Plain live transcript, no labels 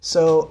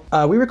So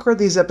we record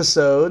these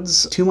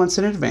episodes 2 months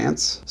in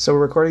advance. So we're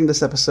recording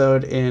this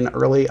episode in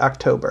early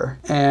October.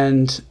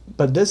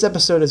 But this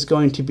episode is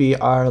going to be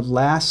our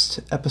last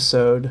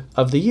episode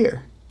of the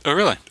year. Oh,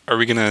 really? Are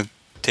we going to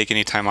take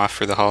any time off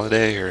for the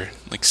holiday or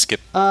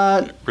skip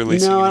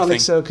releasing No, I don't anything?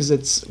 think so,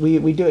 because we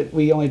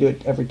only do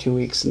it every 2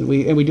 weeks, and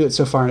we do it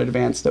so far in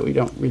advance that we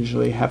don't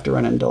usually have to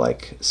run into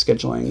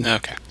scheduling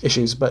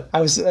issues. But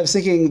I was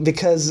thinking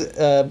because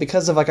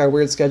of our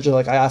weird schedule,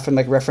 I often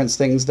reference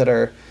things that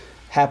are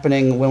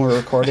happening when we're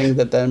recording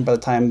that then by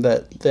the time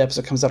that the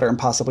episode comes out are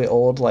impossibly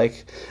old.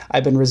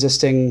 I've been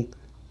resisting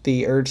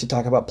the urge to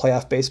talk about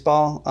playoff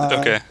baseball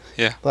the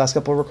last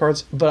couple of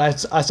records. But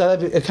I thought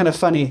it'd be kind of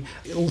funny.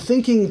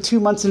 Thinking 2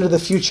 months into the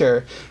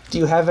future, do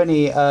you have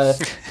any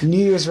New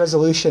Year's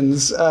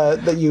resolutions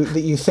that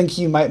you think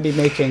you might be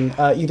making,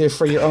 either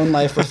for your own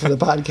life or for the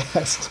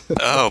podcast?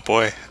 Oh,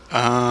 boy.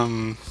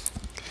 I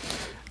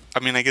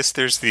guess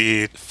there's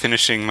the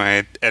finishing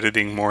my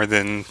editing more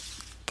than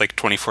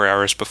 24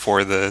 hours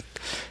before the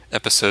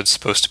episode's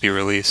supposed to be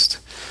released.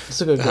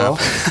 That's a good goal.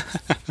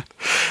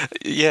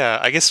 Yeah,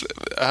 I guess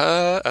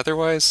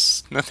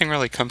otherwise nothing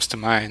really comes to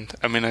mind.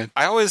 I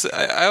always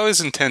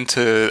intend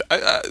to.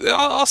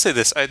 I'll say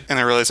this, and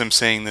I realize I'm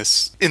saying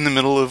this in the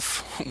middle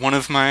of one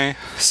of my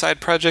side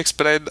projects,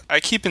 but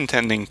I keep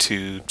intending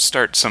to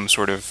start some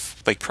sort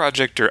of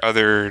project or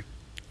other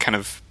kind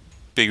of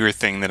bigger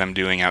thing that I'm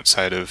doing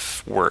outside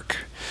of work.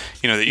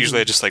 That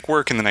usually I just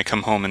work and then I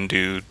come home and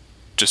do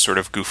just sort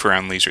of goof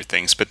around leisure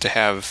things, but to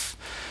have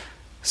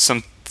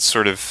some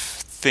sort of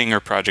thing or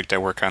project I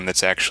work on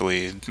that's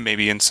actually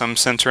maybe in some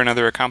sense or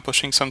another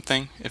accomplishing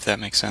something, if that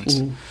makes sense.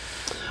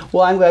 Mm-hmm.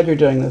 Well, I'm glad you're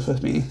doing this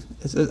with me.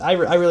 I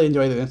really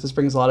enjoy doing this. This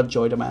brings a lot of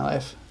joy to my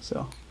life.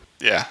 So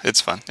yeah,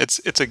 it's fun. It's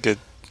good.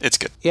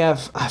 Yeah,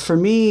 for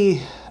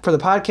me, for the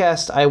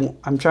podcast,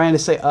 I'm trying to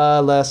say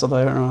less, although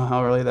I don't know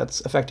how really that's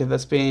effective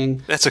that's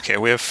being. That's okay.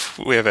 We have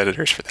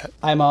editors for that.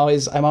 I'm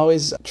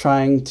always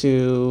trying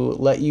to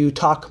let you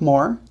talk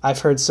more. I've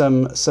heard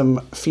some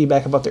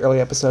feedback about the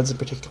early episodes in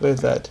particular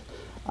that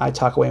I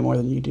talk way more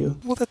than you do.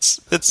 Well,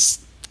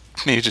 that's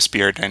maybe just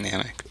be our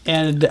dynamic.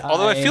 And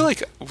although I feel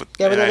like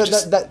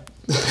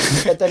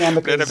that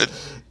dynamic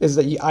is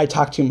that I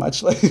talk too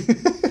much.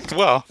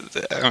 Well,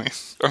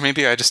 or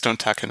maybe I just don't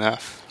talk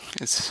enough.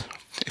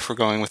 If we're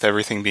going with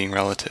everything being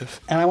relative.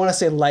 And I want to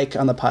say on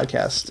the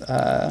podcast.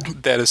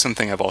 That is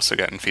something I've also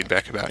gotten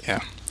feedback about,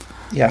 yeah.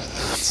 Yeah,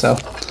 so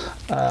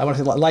I want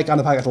to say on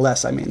the podcast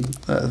less,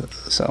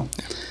 so.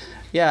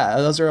 Yeah,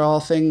 those are all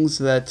things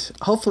that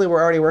hopefully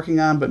we're already working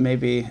on, but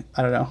maybe,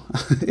 I don't know,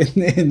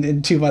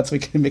 in 2 months we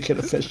can make it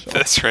official.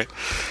 That's right.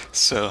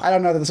 So I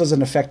don't know that this was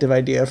an effective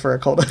idea for a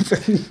cold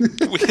open.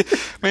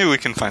 Maybe we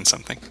can find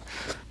something.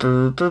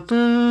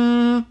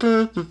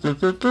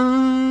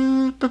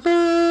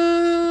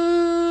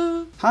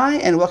 Hi,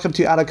 and welcome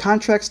to Out of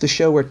Contracts, the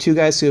show where two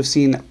guys who have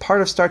seen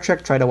part of Star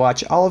Trek try to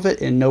watch all of it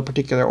in no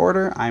particular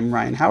order. I'm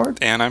Ryan Howard.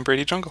 And I'm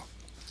Brady Jungle.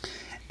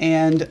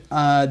 And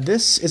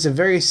this is a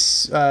very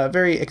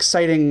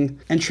exciting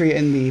entry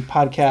in the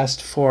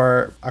podcast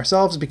for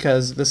ourselves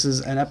because this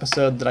is an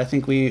episode that I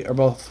think we're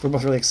both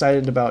really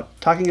excited about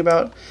talking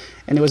about.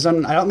 And it was I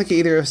don't think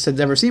either of us had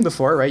ever seen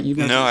before, right?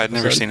 No, I'd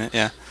never seen it,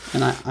 yeah.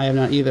 And I have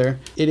not either.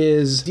 It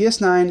is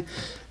DS9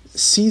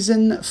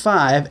 Season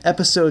 5,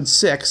 Episode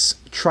 6,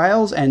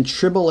 Trials and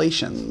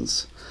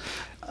Tribulations.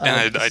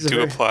 And I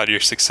do applaud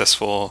your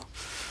successful...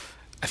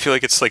 I feel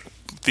like it's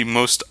the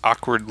most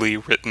awkwardly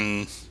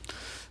written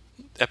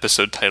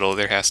episode title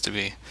there has to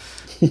be.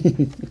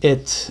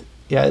 It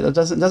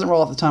doesn't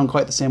roll off the tongue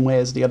quite the same way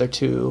as the other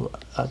two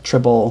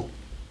Tribble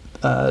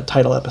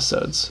title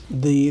episodes.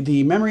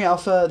 The Memory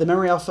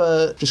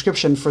Alpha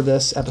description for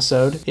this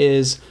episode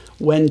is: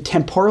 when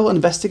Temporal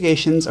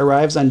Investigations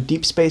arrives on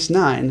Deep Space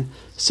Nine,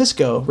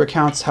 Sisko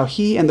recounts how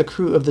he and the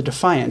crew of the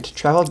Defiant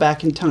traveled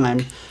back in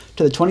time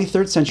to the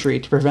 23rd century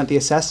to prevent the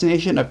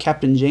assassination of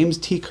Captain James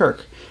T.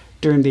 Kirk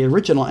during the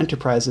original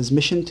Enterprise's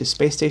mission to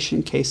Space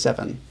Station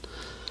K7.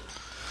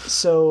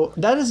 So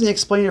that is an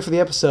explainer for the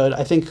episode.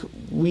 I think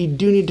we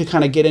do need to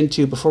kind of get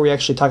into, before we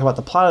actually talk about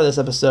the plot of this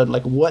episode,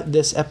 what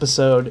this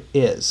episode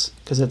is,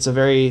 because it's a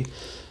very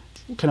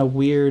kind of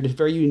weird,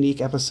 very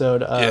unique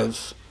episode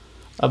of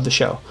the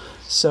show.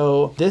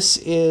 So this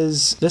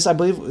I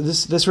believe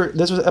this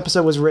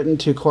episode was written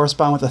to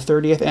correspond with the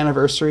 30th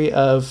anniversary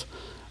of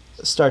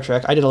Star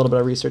Trek. I did a little bit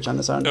of research on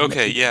this.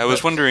 Okay, yeah, I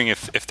was wondering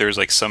if there's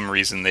some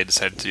reason they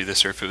decided to do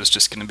this, or if it was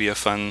just going to be a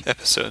fun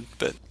episode.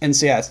 And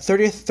so it's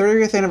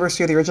 30th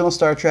anniversary of the original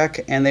Star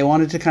Trek, and they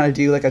wanted to kind of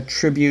do a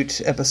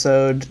tribute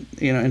episode,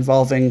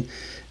 involving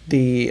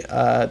the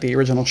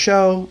original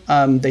show.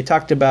 They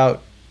talked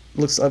about,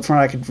 looks from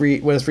what I could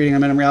read, what I was reading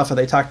on Memory Alpha,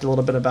 they talked a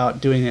little bit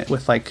about doing it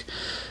with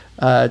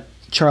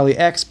Charlie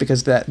X,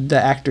 because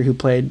the actor who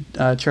played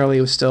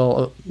Charlie was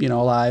still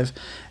alive,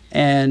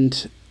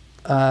 and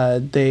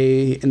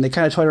they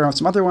kind of toyed around with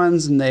some other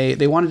ones, and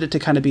they wanted it to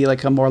kind of be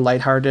a more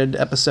lighthearted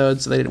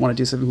episode, so they didn't want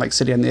to do something like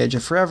City on the Edge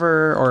of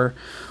Forever or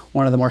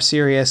one of the more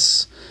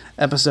serious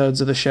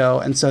episodes of the show,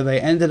 and so they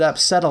ended up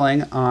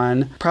settling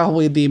on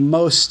probably the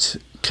most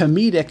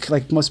comedic,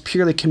 like most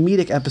purely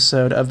comedic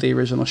episode of the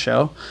original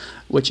show,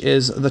 which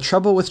is The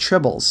Trouble with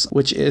Tribbles,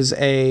 which is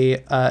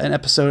an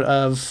episode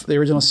of the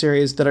original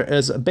series that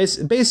is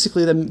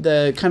basically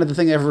the kind of the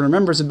thing everyone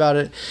remembers about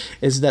it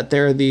is that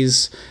there are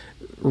these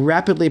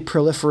rapidly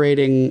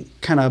proliferating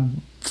kind of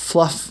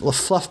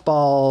fluff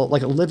ball,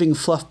 like living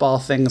fluff ball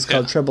things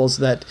called tribbles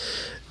that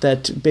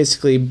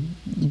basically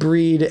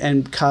breed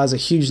and cause a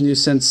huge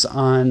nuisance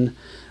on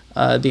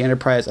the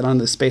Enterprise and on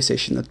the space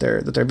station that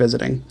they're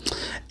visiting.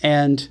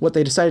 And what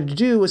they decided to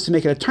do was to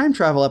make it a time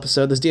travel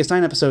episode. This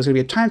DS9 episode is going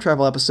to be a time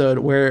travel episode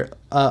where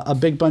a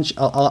big bunch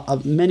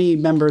of many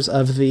members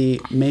of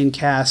the main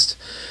cast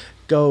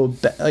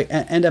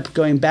end up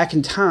going back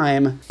in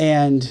time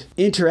and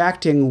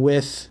interacting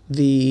with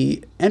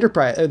the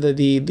Enterprise,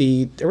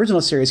 the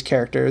original series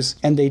characters,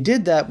 and they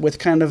did that with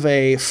kind of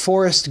a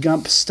Forrest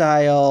Gump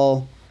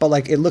style, but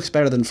like it looks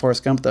better than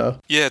Forrest Gump though.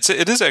 Yeah,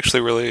 it is actually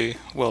really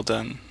well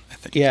done.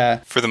 Yeah.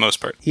 For the most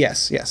part.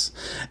 Yes.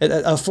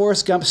 A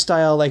Forrest Gump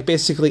style, like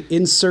basically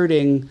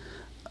inserting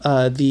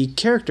the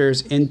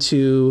characters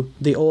into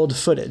the old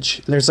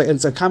footage.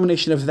 It's a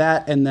combination of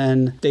that, and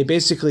then they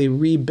basically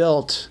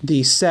rebuilt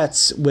the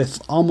sets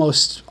with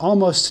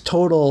almost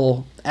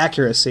total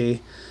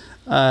accuracy.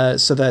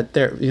 So that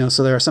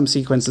there are some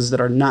sequences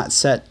that are not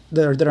set,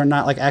 that are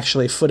not like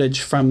actually footage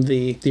from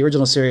the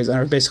original series, and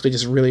are basically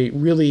just really,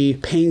 really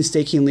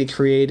painstakingly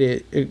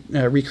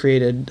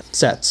recreated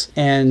sets.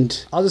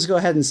 And I'll just go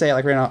ahead and say,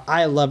 like right now,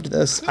 I loved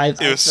this. It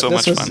was so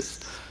much fun.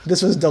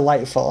 This was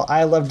delightful.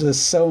 I loved this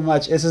so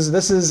much. This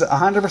is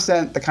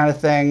 100% the kind of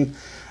thing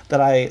that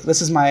I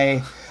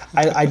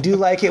do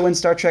like it when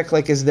Star Trek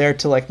like is there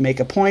to like make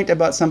a point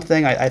about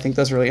something. I think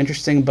those are really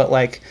interesting, but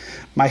like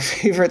my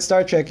favorite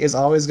Star Trek is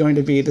always going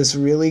to be this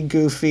really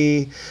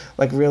goofy,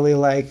 like really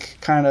like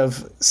kind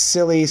of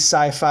silly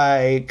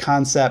sci-fi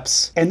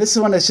concepts. And this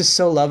one is just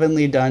so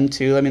lovingly done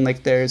too. I mean,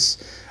 like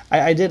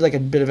I did like a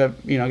bit of a,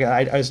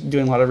 I was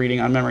doing a lot of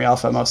reading on Memory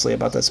Alpha mostly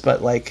about this,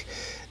 but like,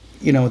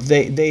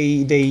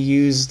 they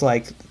used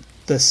like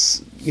this,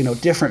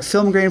 different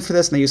film grain for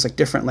this, and they use like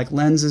different like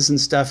lenses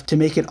and stuff to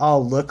make it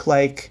all look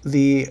like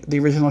the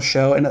original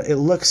show, and it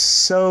looks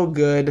so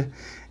good,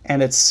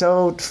 and it's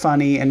so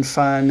funny and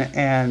fun,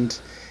 and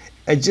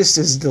it just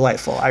is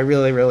delightful. I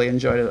really, really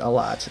enjoyed it a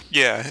lot.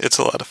 Yeah, it's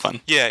a lot of fun.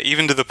 Yeah,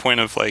 even to the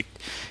point of like,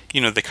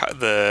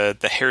 the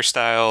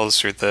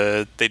hairstyles, or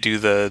they do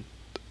the,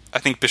 I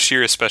think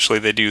Bashir especially,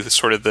 they do the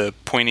sort of the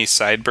pointy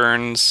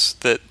sideburns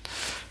that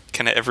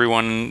kind of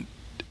everyone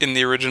in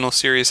the original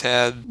series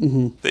had.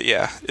 Mm-hmm.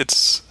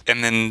 That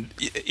and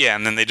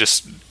then they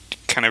just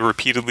kind of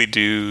repeatedly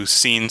do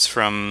scenes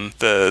from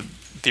the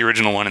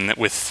original one, and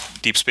with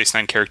Deep Space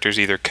Nine characters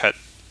either cut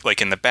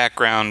like in the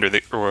background,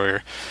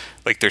 or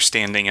like they're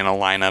standing in a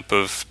lineup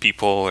of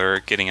people, or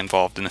getting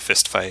involved in a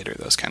fist fight, or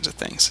those kinds of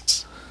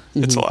things.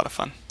 It's a lot of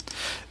fun.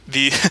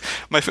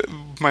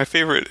 My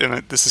favorite,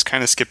 and this is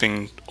kind of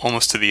skipping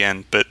almost to the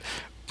end, but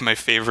my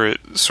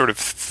favorite sort of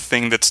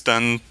thing that's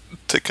done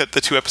to cut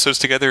the two episodes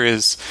together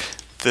is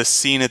the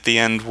scene at the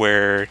end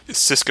where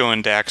Sisko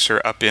and Dax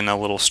are up in a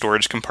little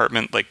storage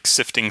compartment, like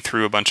sifting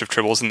through a bunch of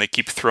tribbles, and they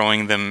keep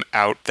throwing them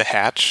out the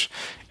hatch,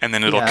 and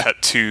then it'll cut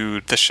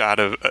to the shot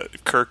of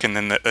Kirk, and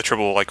then the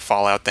tribble will like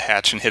fall out the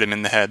hatch and hit him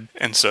in the head.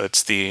 And so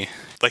it's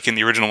like in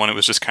the original one, it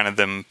was just kind of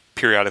them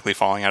periodically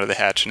falling out of the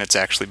hatch, and it's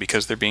actually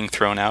because they're being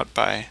thrown out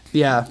by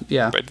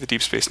the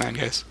Deep Space Nine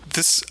guys.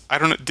 I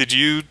don't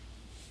know,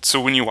 so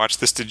when you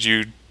watched this, did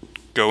you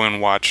go and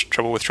watch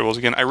Trouble with Tribbles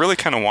again? I really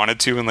kind of wanted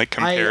to, and like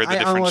compare the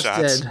different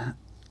shots.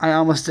 I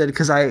almost did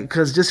because I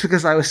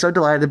was so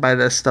delighted by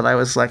this that I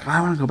was like, I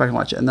want to go back and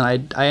watch it, and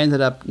then I ended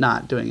up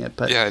not doing it.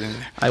 But yeah, I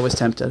didn't. I was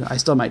tempted. I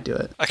still might do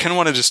it. I kind of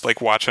want to just like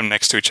watch them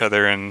next to each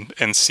other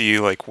and see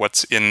like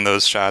what's in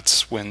those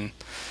shots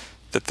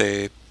that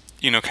they,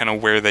 kind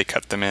of where they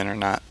cut them in or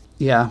not.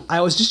 Yeah, I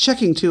was just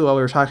checking too while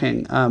we were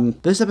talking.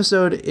 This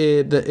episode,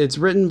 it's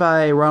written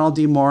by Ronald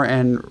D. Moore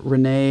and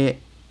Renee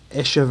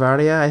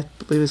Echevarria,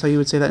 I believe is how you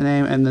would say that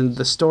name, and then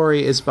the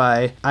story is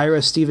by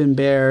Ira Stephen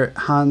Bear,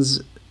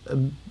 Hans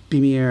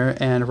Beamer,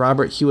 and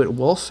Robert Hewitt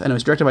Wolf, and it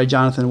was directed by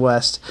Jonathan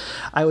West.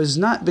 I was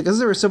not, because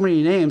there were so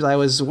many names, I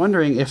was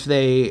wondering if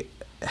they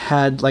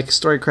had like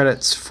story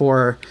credits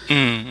for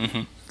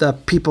the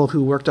people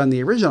who worked on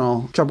the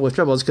original Trouble with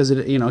Tribbles, because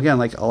again,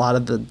 like a lot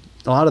of the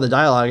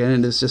dialogue in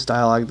it is just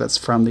dialogue that's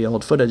from the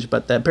old footage,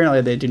 but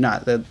apparently they do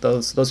not.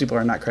 Those people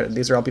are not credited.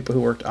 These are all people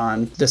who worked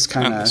on this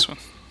kind of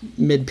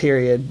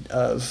mid-period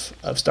of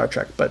Star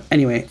Trek. But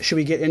anyway, should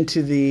we get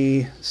into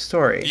the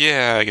story?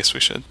 Yeah, I guess we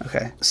should.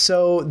 Okay.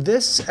 So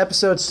this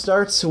episode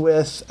starts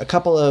with a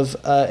couple of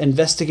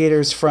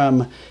investigators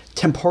from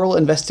temporal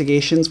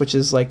investigations, which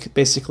is like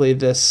basically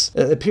this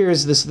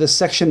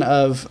section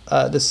of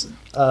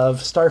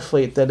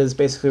Starfleet that is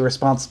basically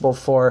responsible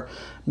for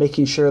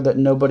making sure that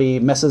nobody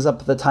messes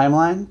up the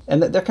timeline.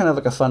 And they're kind of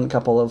like a fun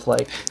couple of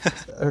like,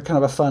 they're kind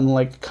of a fun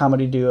like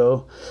comedy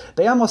duo.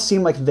 They almost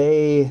seem like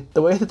the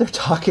way that they're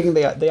talking,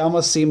 they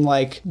almost seem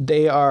like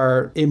they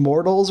are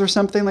immortals or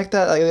something like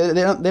that. Like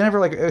they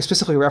never like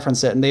specifically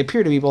reference it, and they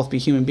appear to be both be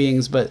human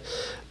beings, but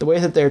the way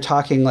that they're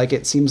talking, like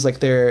it seems like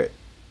they're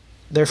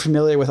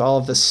familiar with all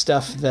of the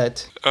stuff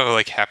that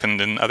like happened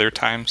in other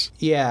times.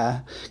 Yeah,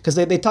 because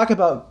they talk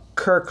about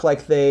Kirk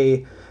like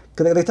they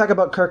talk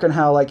about Kirk and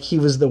how like he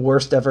was the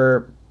worst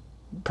ever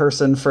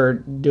person for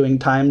doing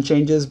time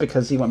changes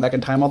because he went back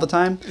in time all the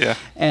time. Yeah.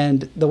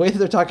 And the way that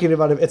they're talking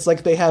about him, it's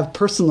like they have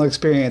personal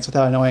experience with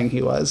how annoying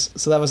he was.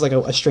 So that was like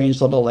a strange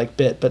little like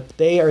bit. But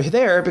they are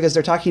there because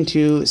they're talking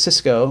to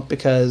Sisko,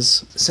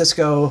 because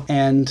Sisko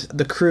and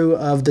the crew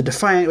of the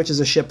Defiant, which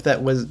is a ship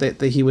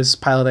that he was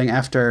piloting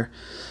after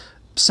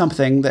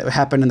something that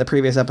happened in the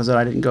previous episode.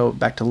 I didn't go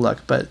back to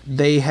look, but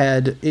they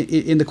had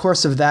in the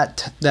course of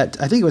that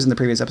I think it was in the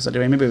previous episode.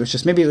 Maybe it was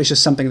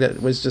just something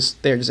that was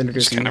just they're just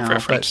introducing just kind now.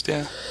 Of referenced,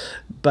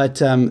 But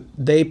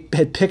they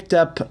had picked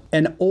up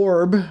an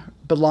orb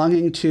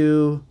belonging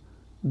to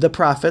the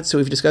prophets, who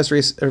we've discussed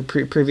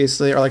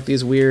previously, are like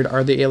these weird,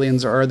 are they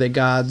aliens or are they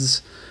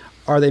gods?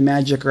 Are they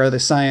magic or are they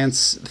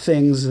science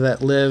things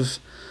that live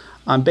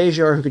on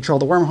Bajor who control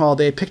the wormhole?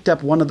 They picked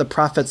up one of the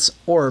prophets'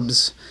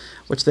 orbs,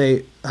 which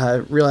they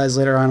realized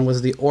later on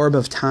was the Orb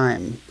of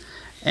Time.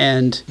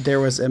 And there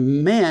was a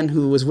man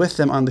who was with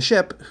them on the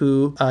ship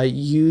who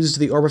used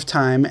the Orb of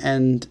Time,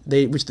 and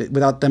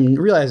without them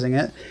realizing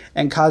it,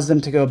 and caused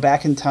them to go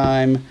back in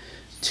time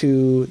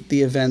to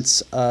the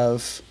events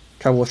of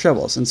Trouble with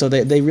Tribbles. And so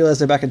they realize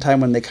they're back in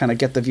time when they kind of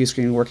get the view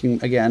screen working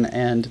again,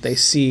 and they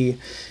see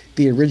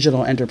the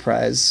original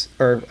Enterprise,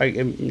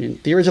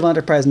 the original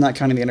Enterprise, not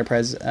counting the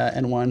Enterprise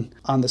N1,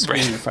 on the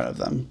screen in front of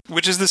them.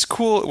 Which is this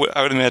cool,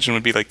 I would imagine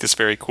would be like this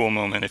very cool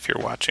moment if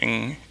you're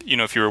watching,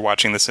 if you were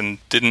watching this and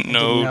didn't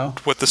know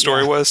what the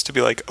story was, to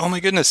be like, oh my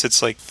goodness,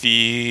 it's like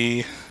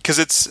because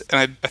it's,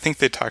 and I think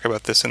they talk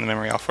about this in the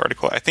Memory Alpha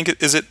article. I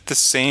think, is it the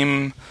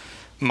same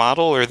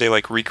model, or they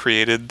like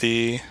recreated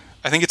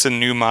I think it's a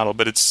new model,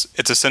 but it's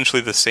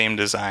essentially the same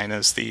design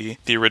as the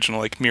original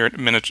like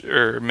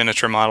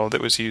miniature model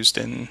that was used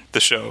in the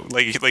show.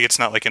 Like it's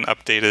not like an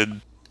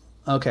updated.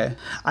 Okay,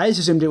 I just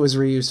assumed it was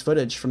reused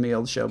footage from the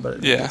old show, but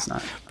it's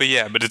not. But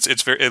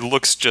it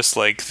looks just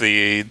like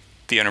the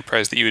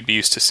Enterprise that you would be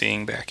used to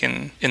seeing back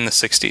in the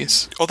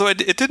 60s. Although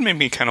it did make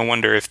me kind of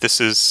wonder if this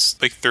is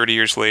like 30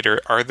 years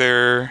later, are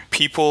there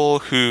people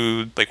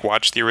who like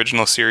watched the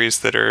original series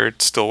that are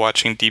still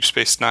watching Deep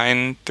Space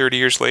Nine 30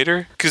 years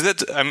later? Because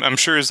that's I'm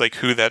sure is like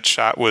who that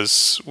shot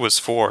was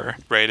for,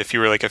 right? If you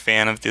were like a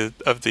fan of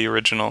the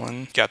original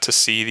and got to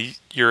see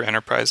your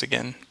Enterprise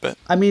again. But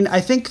I mean,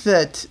 I think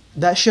that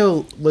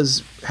show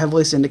was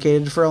heavily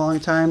syndicated for a long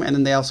time, and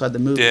then they also had the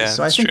movies. Yeah,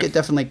 so I think true. It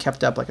definitely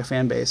kept up like a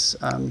fan base.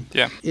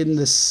 In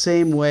the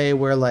same way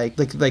where like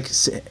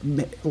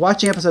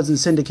watching episodes in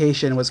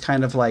syndication was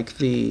kind of like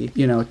the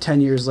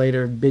 10 years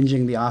later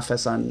binging The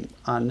Office on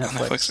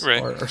Netflix,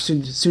 right. or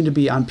soon to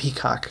be on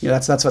Peacock.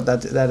 That's what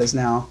that is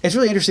now. It's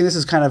really interesting. This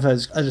is kind of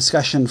a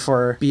discussion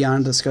for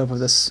beyond the scope of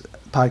this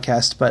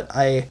podcast, but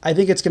I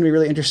think it's going to be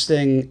really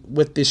interesting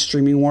with this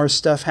streaming wars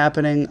stuff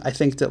happening. I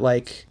think that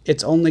like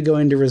it's only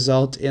going to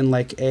result in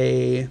like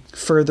a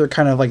further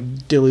kind of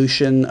like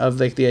dilution of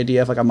like the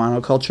idea of like a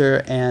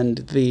monoculture and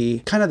the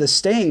kind of the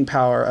staying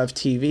power of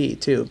TV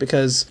too,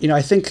 because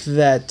I think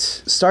that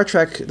Star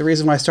Trek, the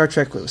reason why Star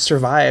Trek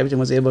survived and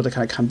was able to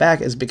kind of come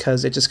back is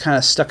because it just kind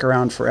of stuck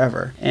around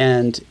forever,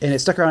 and it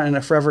stuck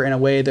around forever in a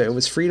way that it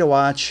was free to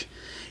watch,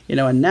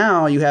 and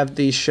now you have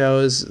these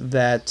shows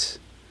that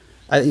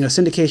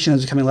syndication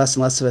is becoming less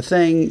and less of a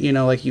thing.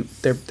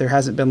 There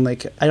hasn't been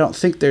like, I don't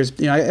think there's,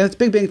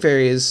 Big Bang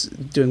Theory is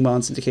doing well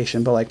in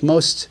syndication, but like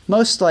most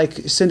like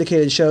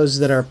syndicated shows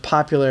that are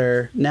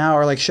popular now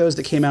are like shows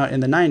that came out in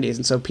the 90s,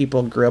 and so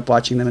people grew up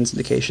watching them in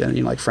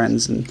syndication, like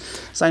Friends and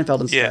Seinfeld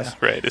and stuff. Yeah,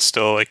 right. It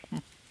still like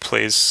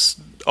plays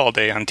all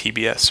day on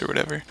TBS or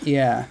whatever.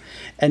 Yeah,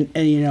 and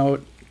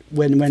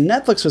when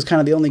Netflix was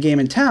kind of the only game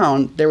in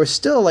town, there was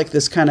still like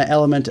this kind of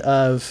element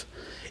of,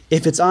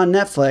 if it's on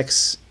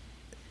Netflix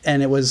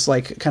and it was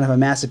like kind of a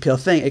mass appeal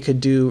thing, it could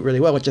do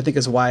really well, which I think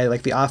is why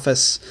like The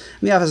Office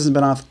hasn't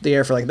been off the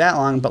air for like that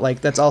long, but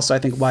like that's also I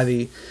think why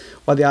The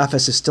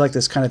Office is still like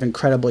this kind of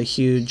incredibly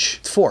huge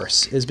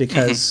force, is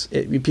because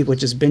people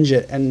just binge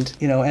it, and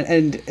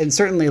and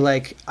certainly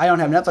like I don't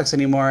have Netflix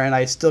anymore, and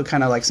I still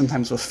kind of like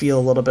sometimes will feel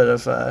a little bit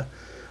of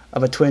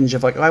a twinge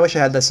of like, oh, I wish I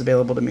had this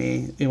available to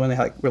me when they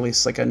like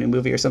release like a new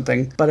movie or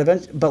something.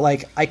 But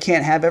like I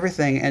can't have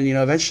everything, and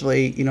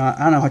eventually, I don't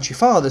know how much you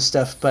follow this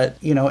stuff, but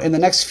in the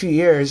next few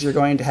years you're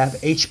going to have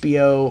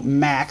HBO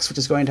Max, which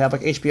is going to have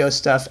like HBO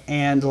stuff,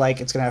 and like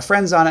it's going to have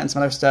Friends on it and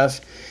some other stuff.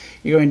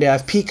 You're going to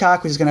have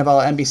Peacock, which is going to have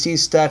all NBC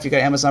stuff. You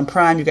got Amazon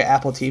Prime. You got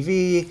Apple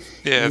TV.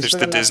 Yeah, there's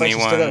the Disney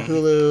one. You still got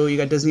Hulu. You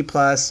got Disney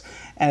Plus.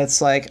 And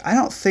it's like, I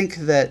don't think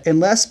that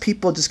unless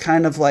people just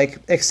kind of like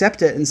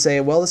accept it and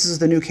say, well, this is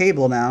the new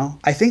cable now,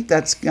 I think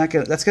that's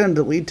going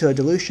to lead to a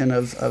dilution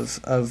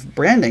of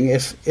branding.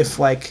 If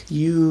like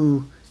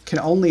you can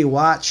only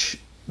watch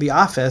The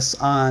Office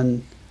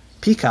on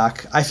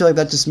Peacock, I feel like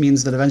that just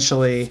means that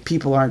eventually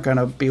people aren't going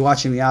to be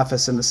watching The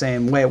Office in the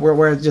same way.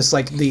 Where just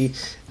like the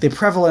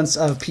prevalence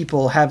of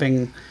people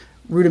having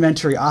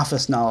rudimentary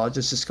Office knowledge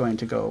is just going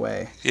to go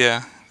away.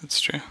 Yeah. That's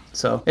true.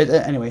 So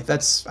anyway,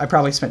 I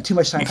probably spent too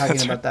much time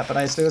talking about that.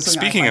 But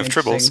speaking of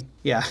tribbles,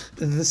 yeah.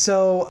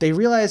 So they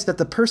realized that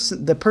there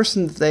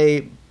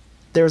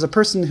was a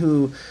person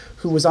who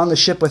was on the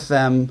ship with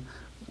them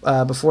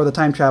before the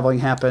time traveling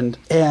happened,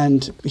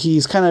 and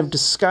he's kind of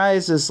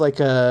disguised as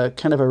like a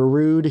kind of a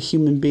rude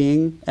human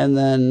being, and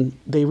then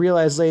they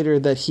realize later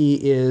that he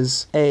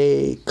is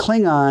a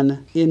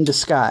Klingon in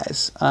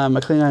disguise, a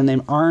Klingon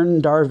named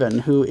Arn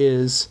Darvin, who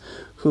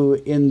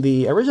in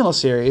the original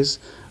series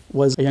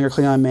was a younger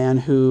Klingon man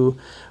who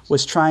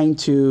was trying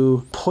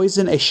to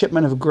poison a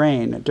shipment of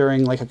grain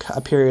during like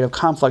a period of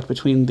conflict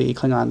between the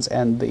Klingons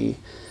and the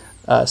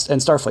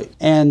and Starfleet,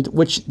 and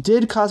which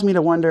did cause me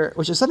to wonder,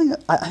 which is something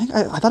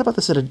I thought about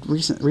this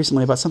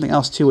recently about something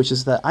else too, which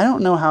is that I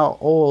don't know how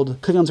old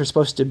Klingons are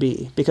supposed to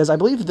be, because I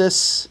believe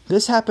this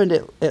happened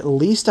at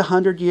least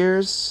 100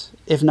 years,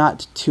 if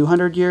not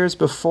 200 years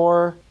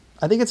before.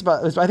 I think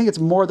it's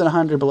more than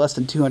 100, but less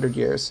than 200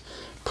 years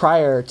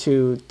prior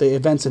to the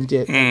events of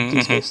Deep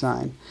Space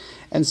Nine.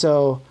 And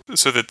so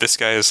that this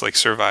guy has like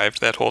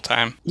survived that whole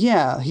time.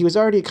 Yeah, he was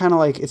already kind of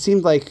like, it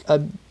seemed like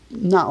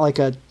not like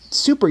a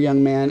super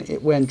young man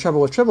when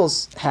Trouble with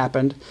Tribbles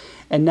happened,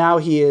 and now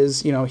he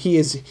is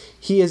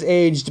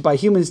aged by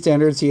human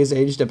standards. He is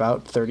aged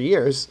about 30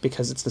 years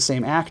because it's the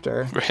same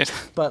actor. Right.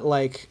 But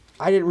like,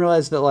 I didn't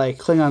realize that like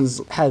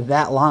Klingons had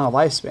that long a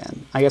lifespan.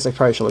 I guess I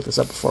probably should look this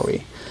up before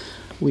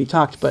we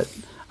talked, but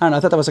I don't know. I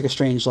thought that was like a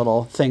strange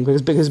little thing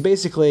because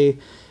basically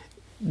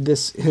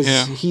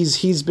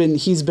he's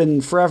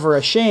been forever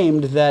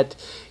ashamed that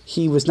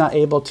he was not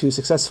able to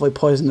successfully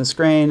poison this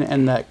grain,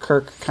 and that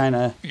Kirk kind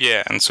of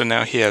and so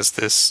now he has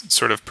this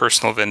sort of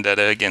personal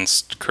vendetta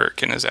against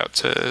Kirk and is out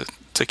to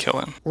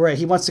kill him. Right.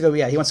 He wants to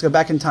go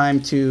back in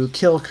time to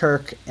kill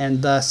Kirk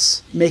and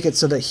thus make it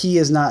so that he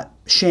is not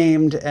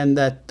shamed and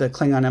that the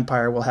Klingon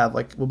Empire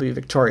will be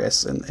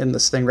victorious in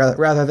this thing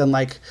rather than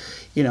like,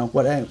 you know,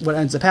 what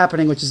ends up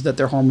happening, which is that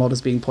their homeworld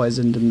is being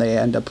poisoned and they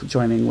end up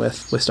joining with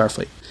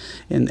Starfleet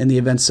in the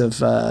events of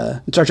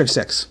Star Trek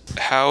VI.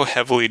 How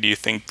heavily do you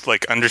think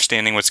like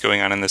understanding what's going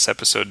on in this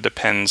episode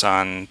depends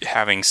on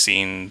having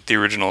seen the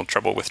original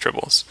Trouble with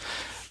Tribbles?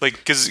 Like,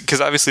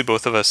 because obviously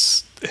both of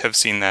us have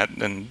seen that,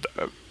 and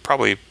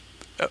probably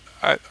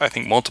I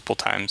think multiple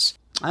times.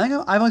 I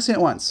think I've only seen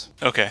it once.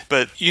 Okay,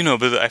 but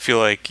I feel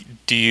like,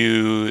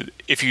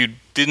 if you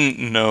didn't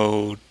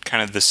know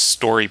kind of the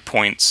story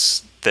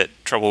points that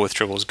Trouble with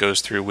Tribbles goes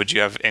through, would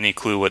you have any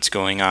clue what's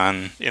going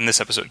on in this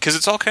episode? Because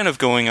it's all kind of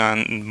going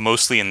on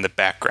mostly in the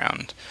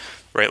background,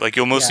 right? Like,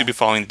 you'll mostly be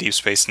following the Deep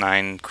Space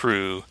Nine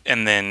crew,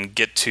 and then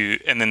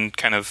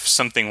kind of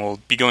something will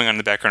be going on in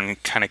the background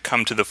and kind of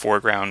come to the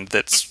foreground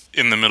that's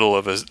in the middle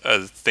of a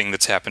thing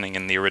that's happening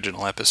in the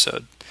original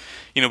episode.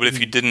 You know, but if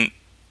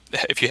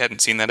you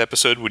hadn't seen that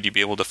episode, would you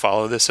be able to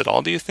follow this at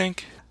all, do you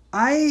think?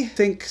 I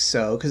think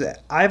so, because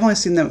I've only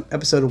seen the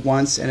episode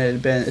once, and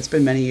it's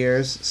been many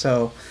years,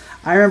 so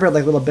I remember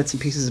like little bits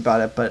and pieces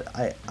about it, but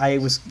there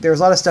was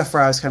a lot of stuff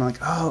where I was kind of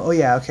like, oh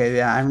yeah, okay,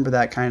 yeah, I remember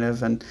that kind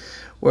of, and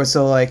where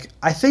so like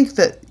I think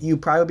that you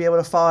probably be able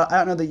to follow it. I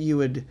don't know that you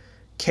would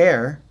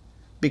care,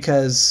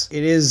 because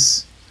it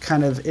is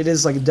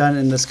like done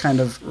in this kind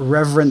of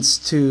reverence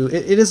to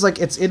it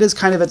is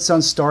kind of its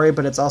own story,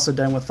 but it's also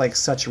done with like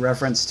such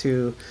reverence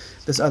to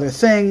this other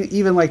thing,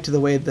 even like to the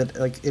way that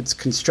like it's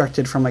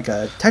constructed from like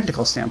a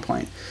technical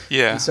standpoint.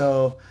 Yeah. And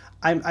so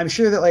I'm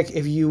sure that like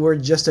if you were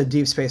just a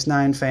Deep Space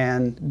Nine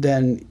fan,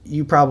 then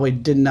you probably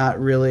did not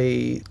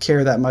really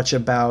care that much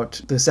about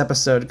this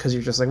episode, because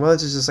you're just like, well,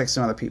 this is just like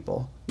some other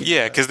people.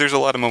 Yeah, because there's a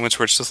lot of moments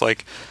where it's just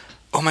like,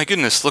 oh my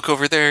goodness, look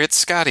over there, it's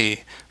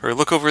Scotty, or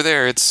look over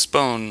there, it's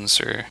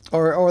Bones, or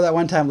that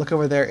one time, look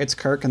over there, it's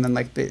Kirk, and then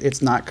like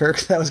it's not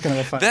Kirk. That was kind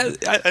of a fun.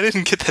 I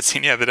didn't get that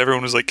scene. Yeah, that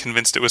everyone was like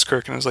convinced it was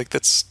Kirk, and I was like,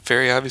 that's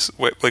very obvious.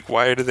 Like,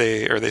 why are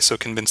they so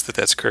convinced that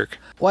that's Kirk?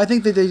 Well, I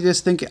think that they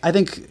just think. I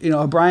think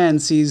O'Brien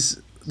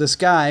sees this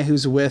guy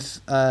who's with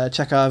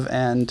Chekhov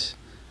and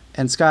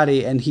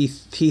Scotty, and he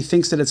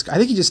thinks that it's. I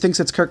think he just thinks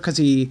it's Kirk because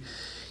he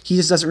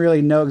just doesn't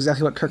really know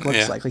exactly what Kirk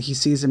looks like. Like, he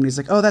sees him and he's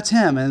like, oh, that's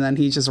him. And then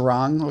he's just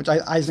wrong, which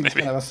I think is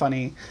kind of a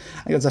funny,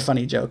 I think it's a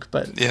funny joke.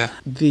 But yeah,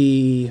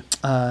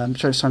 I'm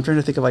trying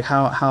to think of like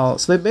how,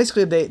 so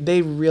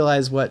they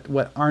realize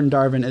what Arn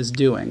Darvin is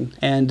doing,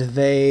 and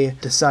they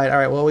decide, all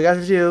right, well, we got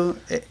to do,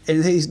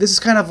 and this is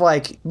kind of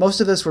like,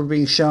 most of this we're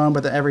being shown,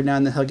 but then every now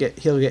and then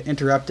he'll get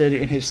interrupted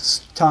in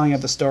his telling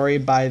of the story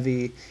in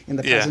the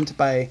present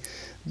by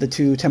the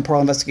two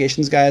temporal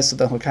investigations guys, so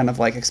they'll kind of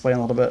like explain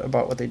a little bit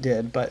about what they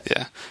did. But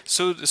yeah,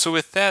 so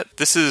with that,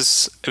 this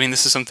is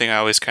something I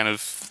always kind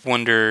of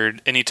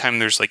wondered. Anytime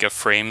there's like a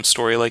frame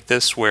story like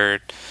this, where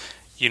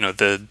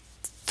the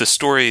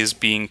story is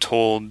being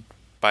told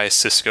by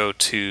Sisko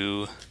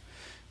to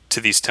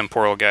these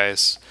temporal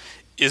guys,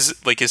 is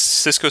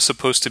Sisko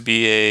supposed to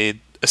be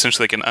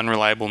essentially like an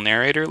unreliable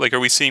narrator? Like, are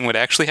we seeing what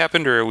actually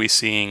happened, or are we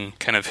seeing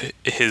kind of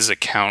his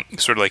account,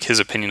 sort of like his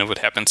opinion of what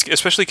happens?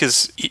 Especially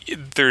because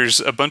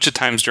there's a bunch of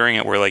times during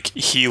it where like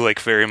he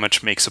like very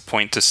much makes a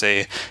point to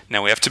say,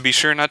 now we have to be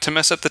sure not to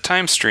mess up the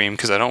time stream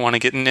because I don't want to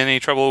get in any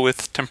trouble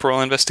with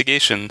temporal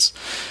investigations.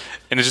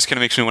 And it just kind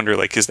of makes me wonder,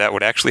 like, is that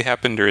what actually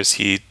happened, or is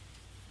he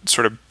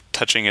sort of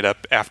touching it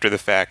up after the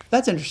fact?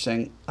 That's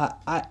interesting.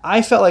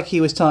 I felt like he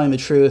was telling the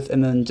truth,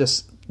 and then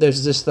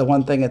there's just the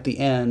one thing at the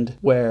end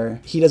where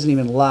he doesn't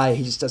even lie.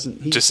 He just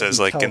doesn't. He just says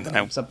like something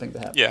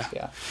that happened.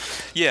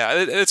 Yeah.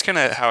 It's kind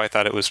of how I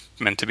thought it was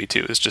meant to be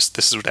too. Is just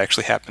this is what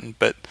actually happened.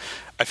 But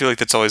I feel like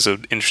that's always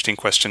an interesting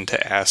question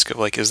to ask. Of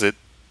like, is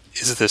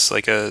this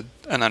like an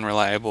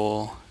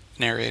unreliable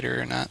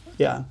narrator or not?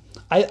 Yeah.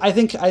 I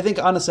think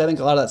honestly, I think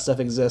a lot of that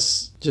stuff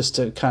exists just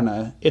to kind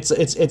of it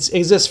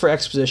exists for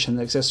exposition.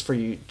 It exists for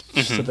you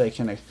so they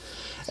can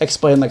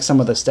explain like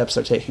some of the steps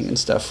they're taking and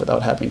stuff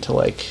without having to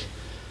like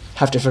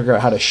have to figure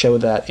out how to show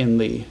that in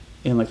the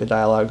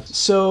dialogue.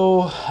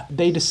 So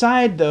they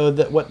decide though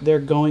that what they're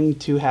going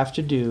to have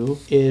to do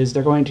is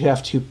they're going to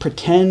have to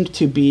pretend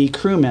to be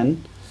crew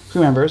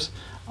members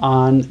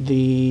on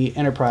the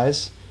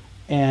Enterprise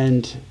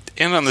and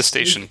on the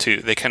station too.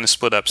 They kind of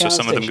split up, so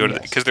some of them go to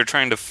because they're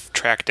trying to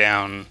track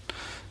down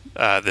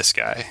this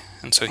guy,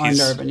 and so he's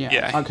Arn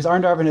Darvin, because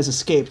Arn Darvin has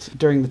escaped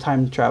during the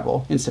time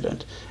travel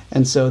incident,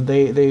 and so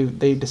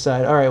they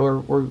decide, all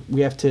right,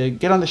 we have to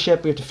get on the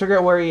ship, we have to figure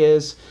out where he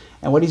is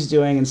and what he's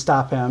doing and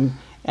stop him,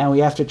 and we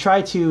have to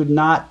try to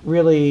not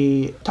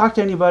really talk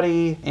to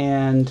anybody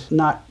and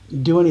not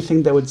do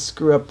anything that would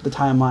screw up the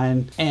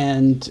timeline.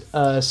 And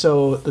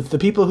so the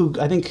people who,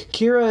 I think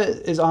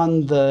Kira is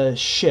on the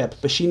ship,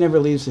 but she never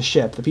leaves the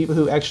ship. The people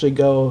who actually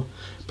go,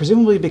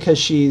 presumably because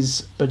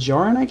she's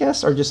Bajoran, I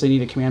guess, or just they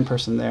need a command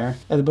person there.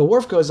 But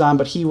Worf goes on,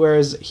 but he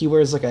wears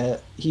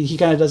like he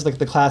kind of does like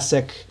the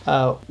classic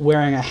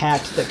wearing a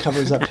hat that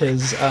covers up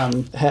his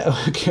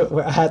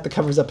a hat that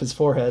covers up his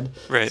forehead,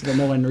 right? So that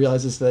no one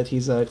realizes that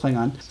he's a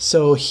Klingon.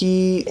 So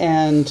he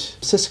and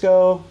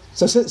Sisko.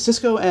 So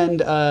Sisko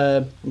and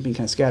I'm being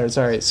kind of scattered.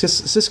 Sorry,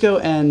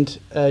 Sisko and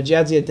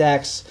Jadzia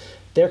Dax,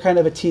 they're kind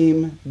of a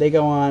team. They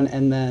go on,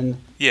 and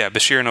then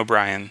Bashir and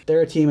O'Brien,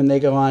 they're a team, and they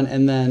go on,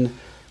 and then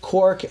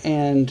Quark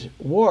and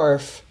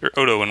Worf, or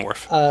Odo and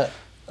Worf. Not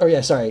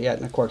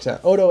Quark's out.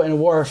 Odo and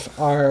Worf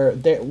are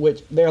they're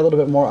a little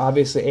bit more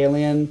obviously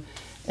alien,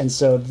 and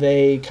so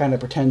they kind of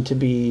pretend to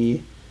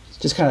be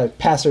just kind of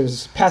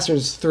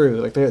passers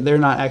through. Like they're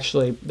not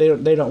actually they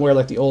don't wear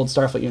like the old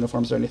Starfleet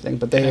uniforms or anything,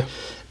 but they're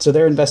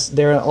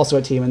also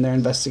a team, and they're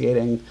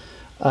investigating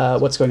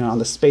what's going on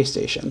the space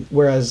station.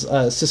 Whereas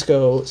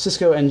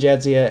Sisko and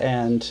Jadzia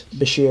and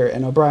Bashir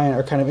and O'Brien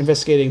are kind of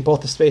investigating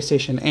both the space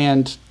station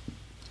and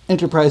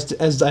Enterprise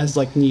as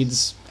like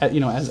needs,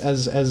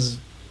 as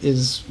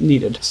is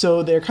needed.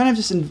 So they're kind of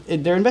just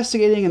they're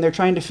investigating, and they're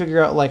trying to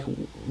figure out like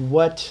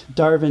what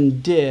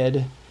Darvin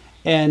did.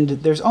 And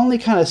there's only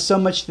kind of so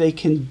much they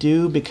can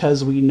do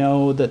because we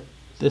know that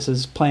this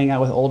is playing out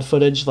with old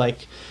footage.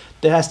 Like,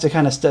 there has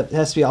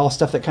to be all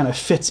stuff that kind of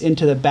fits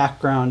into the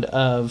background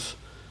of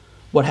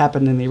what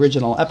happened in the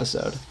original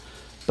episode.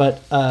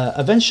 But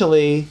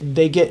eventually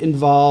they get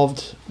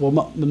involved.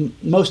 Well,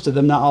 most of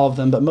them, not all of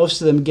them, but most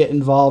of them get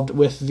involved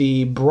with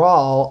the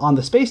brawl on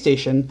the space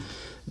station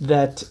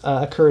that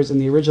occurs in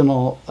the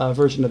original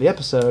version of the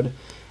episode,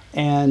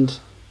 and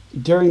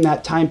during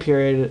that time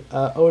period,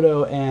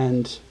 Odo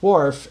and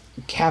Worf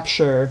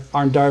capture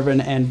Arn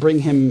Darvin and bring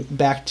him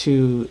back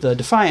to the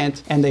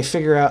Defiant, and they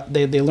figure out,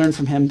 they learn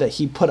from him that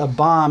he put a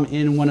bomb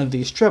in one of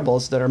these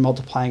tribbles that are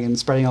multiplying and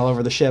spreading all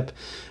over the ship.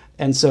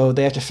 And so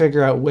they have to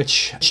figure out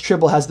which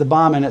tribble has the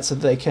bomb in it so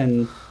that they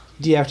can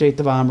deactivate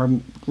the bomb or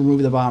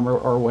remove the bomb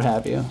or what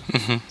have you.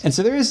 Mm-hmm. And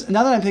so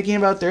now that I'm thinking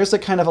about it, there's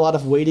like kind of a lot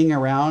of waiting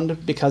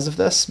around because of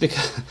this,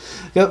 because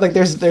like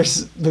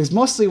there's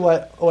mostly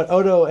what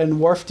Odo and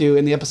Worf do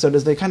in the episode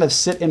is they kind of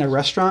sit in a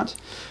restaurant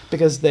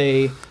because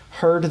they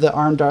heard that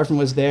Arn Darvin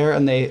was there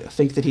and they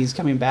think that he's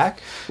coming back,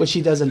 which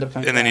he does end up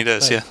coming back. And then he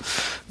does, yeah.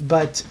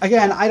 But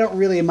again, I don't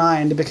really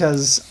mind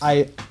because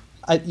I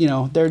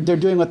they're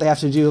doing what they have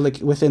to do, like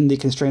within the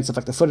constraints of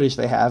like the footage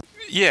they have.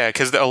 Yeah,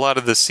 because a lot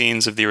of the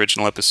scenes of the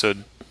original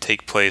episode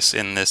take place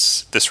in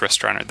this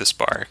restaurant or this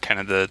bar. Kind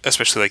of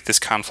especially like this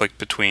conflict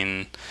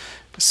between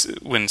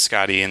when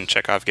Scotty and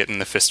Chekhov get in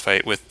the fist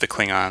fight with the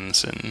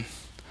Klingons, and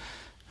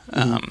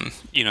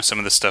some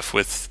of the stuff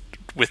with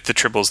the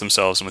Tribbles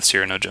themselves and with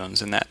Cyrano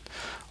Jones, and that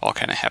all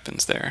kind of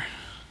happens there.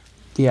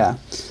 Yeah.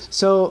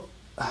 So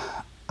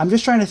I'm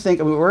just trying to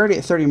think. I mean, we're already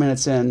at 30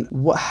 minutes in.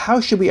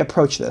 How should we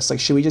approach this? Like,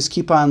 should we just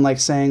keep on like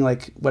saying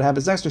like what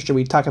happens next, or should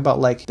we talk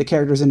about like the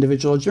characters'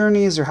 individual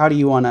journeys, or how do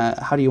you want to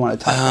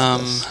talk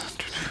about this?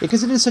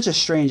 because it is such a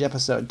strange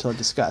episode to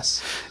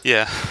discuss.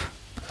 Yeah.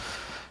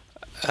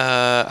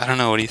 I don't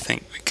know. What do you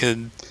think? We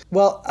could.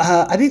 Well,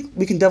 I think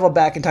we can double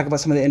back and talk about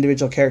some of the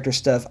individual character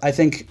stuff. I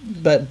think,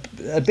 but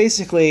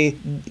basically,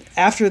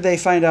 after they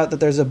find out that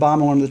there's a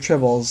bomb in one of the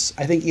tribbles,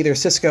 I think either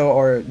Sisko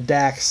or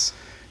Dax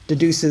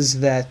deduces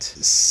that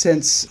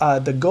since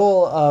the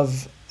goal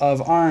of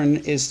Arn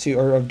is to,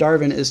 or of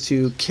Darvin is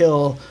to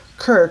kill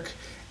Kirk,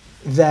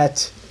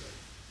 that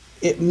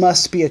it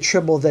must be a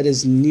tribble that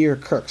is near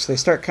Kirk. So they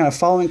start kind of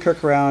following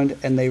Kirk around,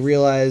 and they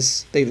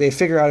realize, they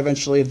figure out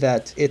eventually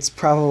that it's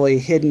probably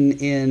hidden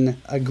in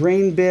a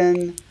grain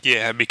bin.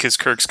 Yeah, because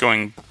Kirk's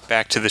going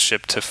back to the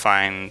ship to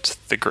find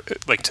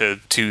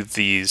to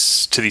these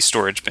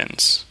storage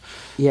bins.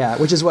 Yeah,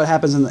 which is what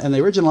happens in the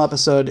original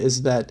episode,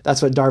 is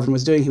that's what Darvin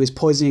was doing. He was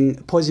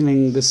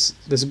poisoning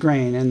this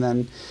grain, and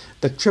then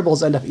the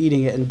tribbles end up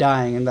eating it and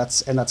dying, and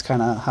that's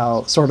kind of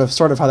how sort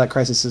of how that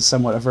crisis is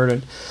somewhat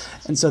averted.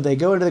 And so they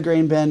go into the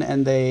grain bin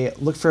and they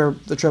look for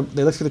the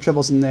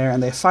tribbles in there,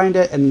 and they find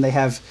it, and they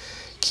have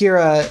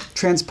Kira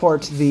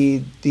transport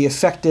the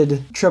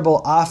affected tribble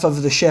off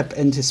of the ship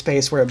into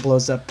space where it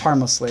blows up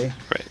harmlessly.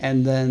 Right.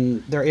 And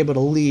then they're able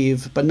to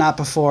leave, but not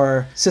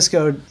before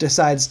Sisko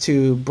decides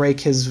to break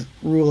his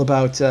rule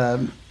about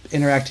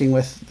interacting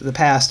with the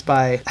past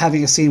by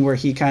having a scene where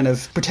he kind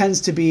of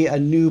pretends to be a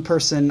new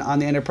person on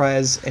the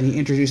Enterprise, and he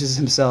introduces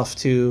himself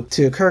to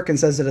Kirk and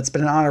says that it's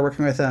been an honor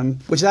working with him,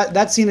 which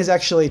that scene is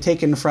actually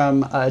taken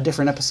from a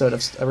different episode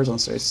of original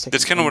series.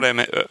 That's kind of what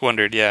I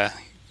wondered, yeah.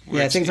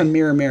 Yeah, I think from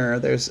Mirror Mirror,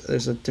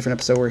 there's a different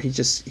episode where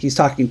he's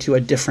talking to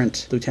a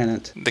different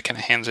lieutenant. That kind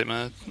of hands him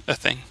a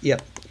thing.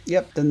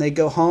 Yep. Then they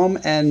go home,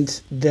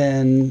 and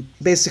then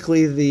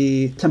basically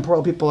the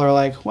temporal people are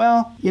like,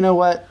 well, you know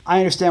what? I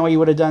understand why you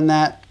would have done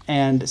that,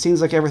 and it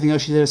seems like everything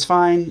else you did is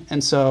fine,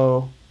 and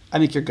so I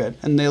think you're good.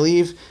 And they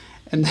leave,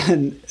 and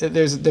then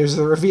there's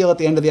a reveal at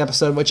the end of the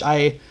episode, which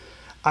I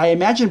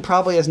imagine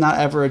probably is not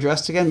ever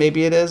addressed again.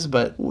 Maybe it is,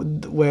 but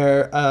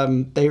where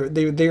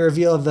they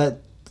reveal that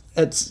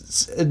at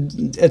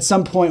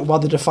some point while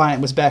the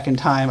Defiant was back in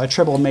time, a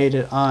tribble made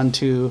it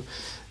onto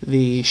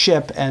the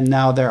ship, and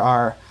now there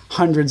are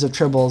hundreds of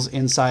tribbles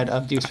inside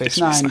of Deep Space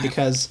Nine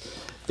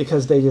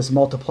because they just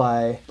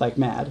multiply like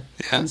mad.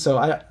 Yeah. And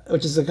so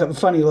which is a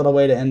funny little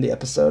way to end the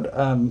episode.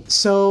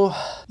 So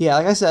yeah,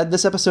 like I said,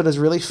 this episode is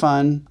really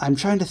fun. I'm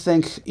trying to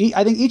think.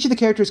 I think each of the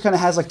characters kind of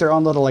has like their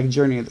own little like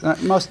journey.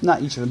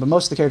 Not each of them, but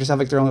most of the characters have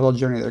like their own little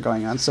journey they're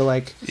going on. So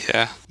like,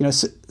 yeah, you know,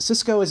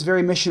 Sisko is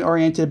very mission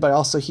oriented, but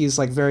also he's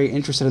like very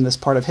interested in this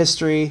part of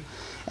history,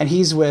 and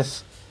he's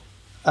with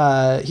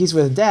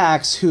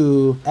Dax,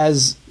 who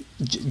as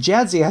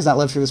Jadzia has not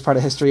lived through this part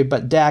of history,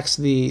 but Dax,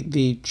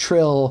 the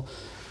Trill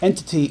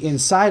entity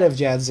inside of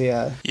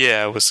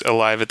Jadzia, was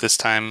alive at this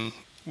time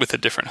with a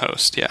different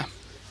host.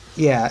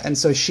 Yeah, and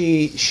so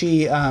she's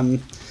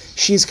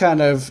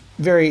kind of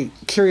very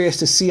curious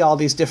to see all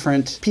these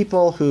different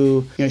people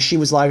who, you know, she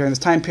was alive during this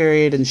time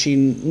period, and she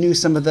knew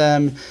some of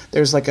them.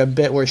 There's like a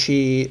bit where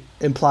she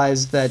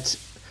implies that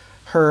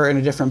her in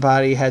a different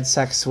body had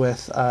sex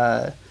with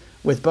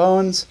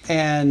Bones,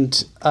 and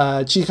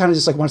she kind of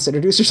just like wants to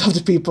introduce herself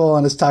to people,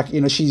 and is talking. You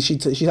know, she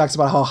talks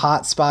about how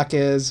hot Spock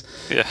is,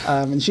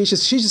 and she's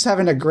just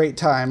having a great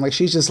time. Like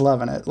she's just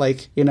loving it.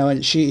 Like, you know,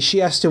 and she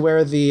has to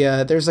wear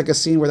the. There's like a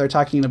scene where they're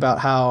talking about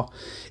how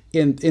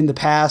in the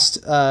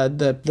past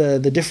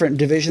the different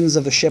divisions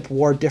of the ship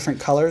wore different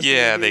colors.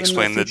 Yeah, they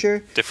explain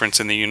the difference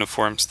in the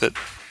uniforms, that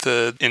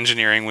the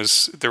engineering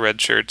was the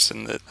red shirts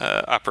and the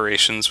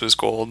operations was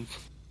gold.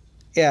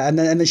 Yeah, and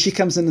then she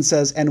comes in and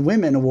says, and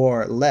women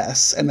wore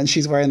less. And then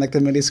she's wearing like the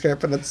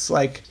miniskirt, and it's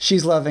like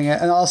she's loving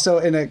it. And also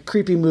in a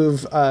creepy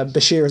move,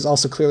 Bashir is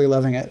also clearly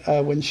loving it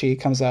when she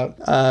comes out.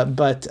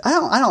 But I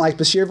don't like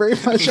Bashir very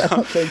much. No. I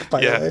don't think.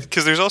 By the way,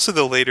 because there's also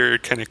the later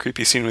kind of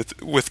creepy scene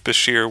with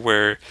Bashir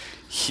where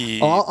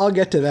he. Oh, I'll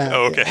get to that.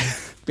 Oh, okay. Yeah.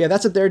 Yeah,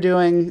 that's what they're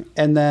doing,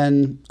 and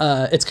then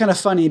it's kind of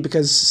funny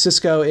because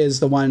Sisko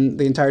is the one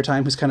the entire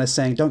time who's kind of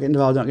saying, "Don't get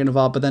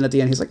involved." But then at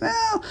the end, he's like,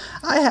 "No,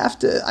 I have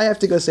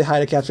to go say hi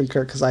to Captain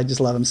Kirk because I just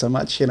love him so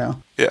much," you know.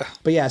 Yeah.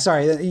 But yeah,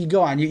 sorry, you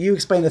go on. You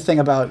explain the thing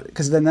about,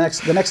 because the next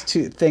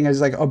thing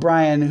is like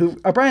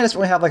O'Brien doesn't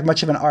really have like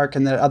much of an arc,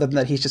 and other than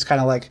that, he's just kind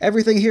of like,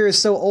 everything here is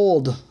so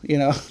old, you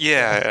know.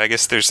 Yeah, I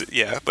guess there's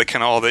like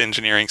kind of all the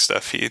engineering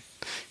stuff he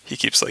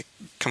keeps like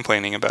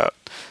complaining about.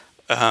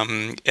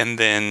 And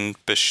then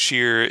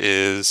Bashir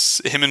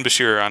him and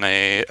Bashir are on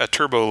a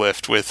turbo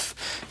lift with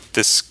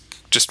this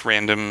just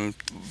random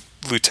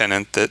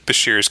lieutenant that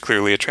Bashir is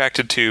clearly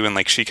attracted to, and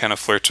like she kind of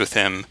flirts with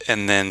him,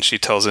 and then she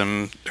tells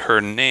him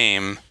her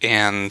name,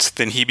 and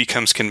then he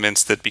becomes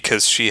convinced that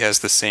because she has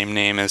the same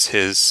name as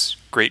his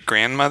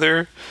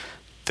great-grandmother,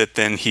 that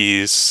then he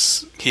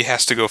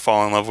has to go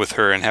fall in love with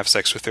her and have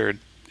sex with her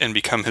and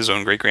become his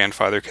own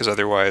great-grandfather, because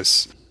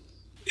otherwise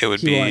it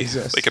would be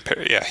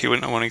like he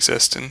wouldn't want to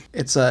exist. And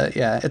it's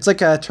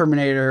like a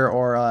Terminator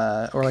or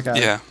like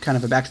a kind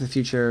of a Back to the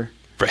Future.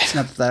 Right.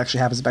 Not that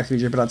actually happens in Back to the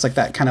Future, but it's like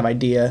that kind of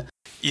idea.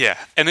 Yeah,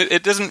 and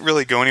it doesn't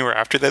really go anywhere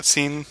after that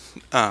scene,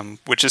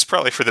 which is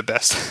probably for the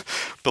best.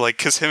 But like,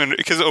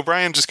 because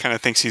O'Brien just kind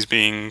of thinks he's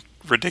being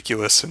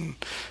ridiculous and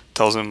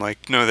tells him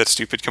like, "No, that's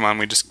stupid. Come on,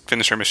 we just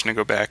finish our mission and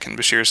go back." And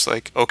Bashir's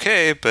like,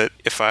 "Okay, but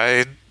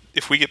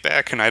if we get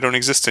back and I don't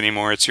exist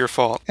anymore, it's your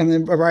fault." And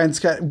then Brian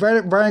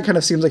kind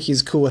of seems like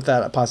he's cool with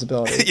that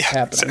possibility Yeah,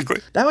 happening.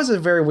 exactly. That was a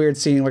very weird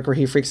scene, like where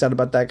he freaks out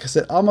about that, because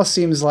it almost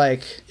seems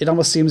like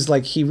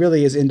he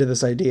really is into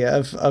this idea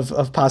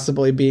of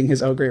possibly being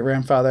his old great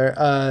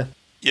grandfather.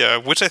 Yeah,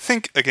 which I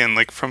think, again,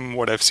 like from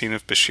what I've seen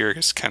of Bashir,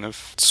 is kind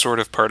of sort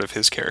of part of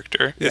his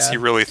character. Is he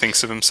really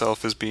thinks of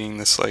himself as being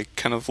this like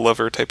kind of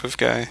lover type of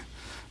guy.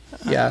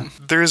 Yeah.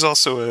 There is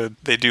also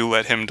they do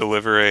let him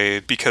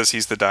deliver because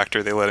he's the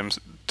doctor, they let him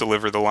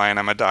deliver the line,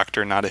 "I'm a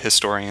doctor, not a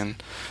historian,"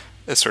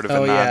 as sort of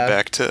a nod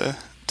back to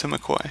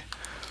McCoy.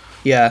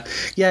 Yeah,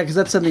 because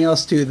that's something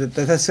else too.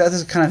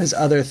 That's kind of his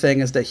other thing,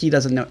 is that he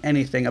doesn't know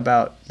anything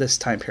about this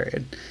time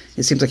period.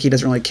 It seems like he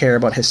doesn't really care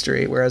about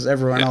history, whereas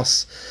everyone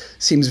else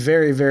seems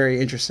very, very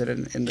interested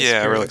in this.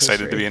 Yeah, really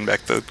excited to be in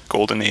back the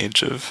golden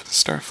age of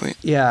Starfleet.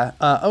 Yeah,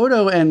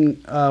 Odo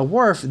and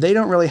Worf, they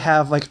don't really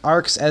have like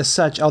arcs as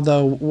such,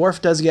 although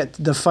Worf does get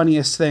the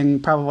funniest thing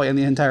probably in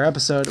the entire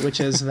episode, which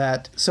is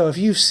that, so if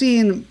you've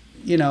seen,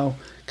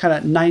 kind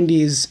of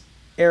 90s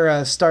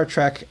era Star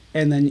Trek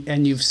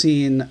and you've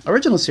seen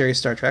original series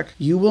Star Trek,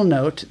 you will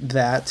note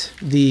that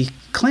the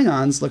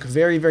Klingons look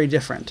very, very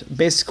different.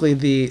 Basically,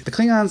 the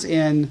Klingons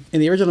in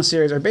the original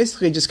series are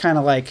basically just kind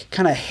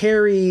of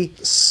hairy,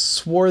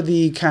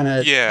 swarthy kind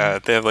of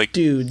they have like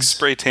dudes,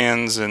 spray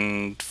tans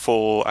and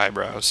full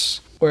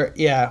eyebrows.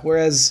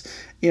 Whereas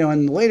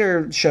in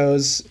later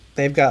shows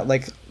they've got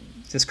like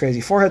this crazy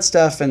forehead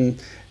stuff,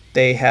 and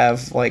they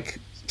have like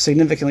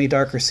significantly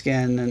darker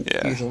skin and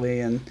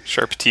usually and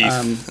sharp teeth.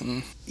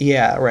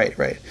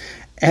 Right.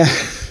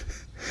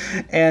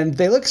 And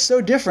they look so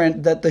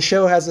different that the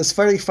show has this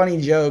very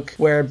funny joke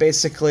where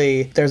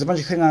basically there's a bunch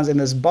of Klingons in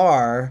this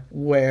bar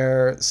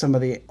where some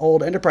of the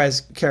old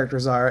Enterprise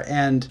characters are,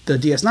 and the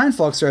DS9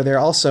 folks are there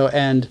also,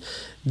 and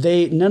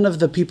none of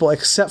the people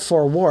except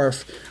for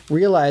Worf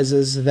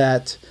realizes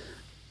that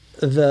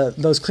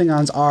those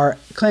Klingons are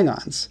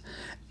Klingons.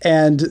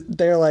 And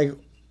they're like,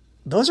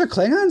 "Those are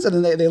Klingons?"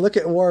 And then they look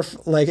at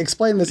Worf, like,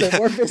 explain this. And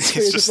Worf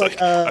basically is just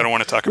like, I don't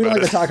want to talk about it. We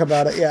don't like to talk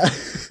about it, yeah.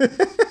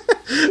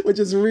 Which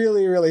is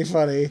really, really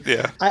funny.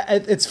 Yeah.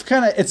 It's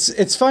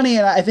funny,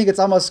 and I think it's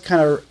almost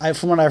kind of,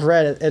 from what I've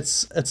read,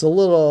 it's a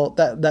little,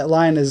 that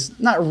line is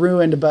not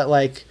ruined, but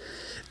like,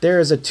 there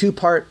is a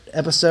 2-part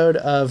episode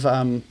of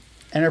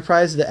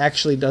Enterprise that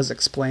actually does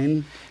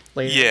explain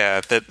later.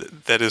 Yeah,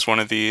 that is one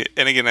of the,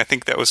 and again, I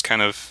think that was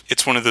kind of,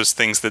 it's one of those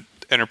things that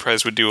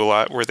Enterprise would do a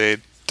lot, where they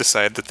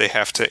decide that they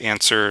have to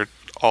answer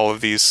all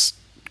of these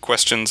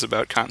questions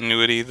about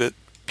continuity that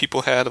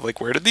people had, of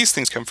like, where did these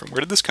things come from? Where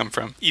did this come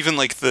from? Even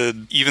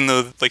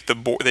though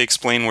they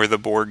explain where the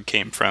Borg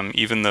came from,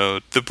 even though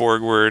the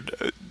Borg were,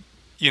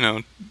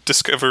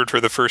 discovered for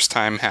the first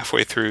time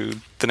halfway through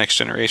The Next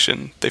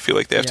Generation, they feel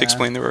like they have to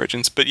explain their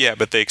origins. But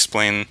they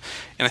explain,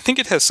 and I think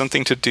it has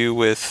something to do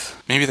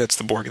with, maybe that's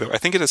the Borg though. I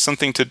think it has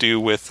something to do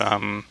with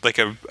like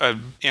a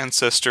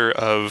ancestor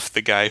of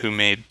the guy who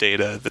made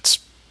Data, that's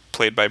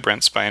played by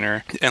Brent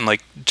Spiner, and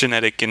like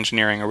genetic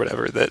engineering or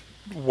whatever, that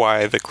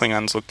why the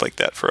Klingons looked like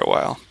that for a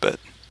while. But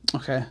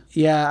okay,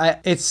 yeah,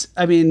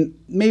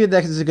 maybe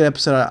that is a good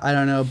episode, I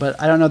don't know, but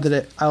I don't know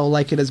that I'll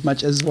like it as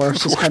much as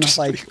Worf's just kind of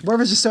like,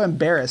 Worf is just so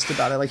embarrassed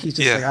about it, like he's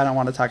just like, I don't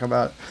want to talk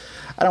about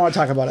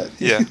it.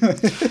 Yeah.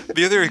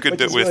 The other good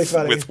bit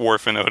with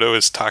Worf and Odo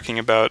is talking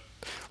about,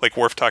 like,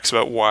 Worf talks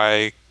about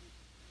why,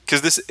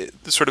 because this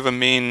is sort of a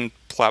main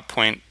plot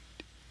point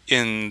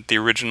in the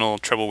original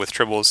Trouble with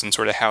Tribbles, and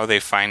sort of how they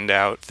find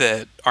out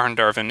that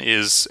Arndarvin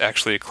is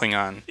actually a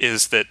Klingon,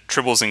 is that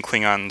Tribbles and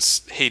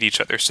Klingons hate each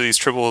other. So these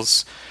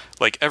Tribbles,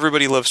 like,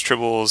 everybody loves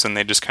Tribbles, and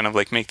they just kind of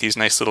like make these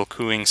nice little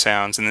cooing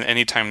sounds, and then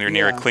anytime they're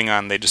near a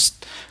Klingon,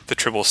 the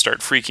Tribbles start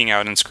freaking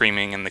out and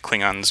screaming, and the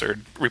Klingons are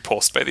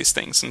repulsed by these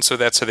things. And so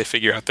that's how they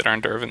figure out that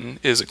Arndarvin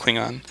is a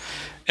Klingon.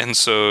 And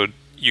so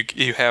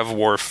you have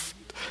Worf,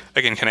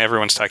 again, kind of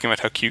everyone's talking about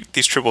how cute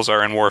these Tribbles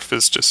are, and Worf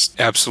is just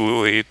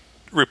absolutely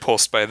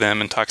repulsed by them,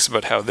 and talks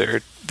about how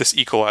they're this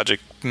ecologic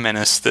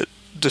menace that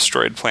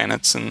destroyed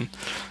planets, and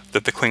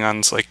that the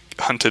Klingons like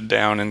hunted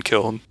down and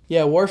killed.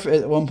 Yeah, Worf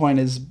at one point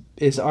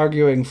is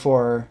arguing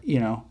for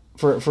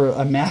for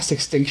a mass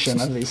extinction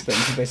of these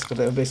things.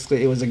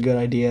 Basically, it was a good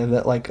idea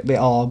that like they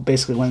all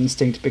basically went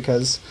extinct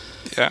because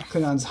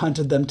Klingons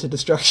hunted them to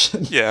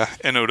destruction. Yeah,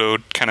 and Odo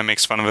kind of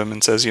makes fun of him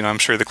and says, I'm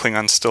sure the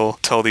Klingons still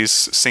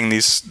sing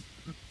these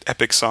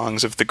epic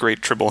songs of the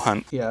Great Tribble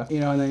Hunt. Yeah,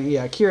 and then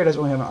Kira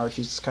doesn't really have an arc.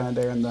 She's just kind of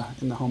there in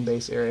the home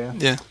base area.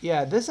 Yeah.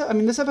 Yeah, this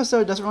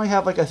episode doesn't really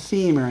have like a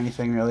theme or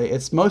anything really.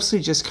 It's mostly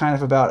just kind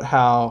of about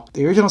how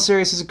the original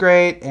series is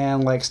great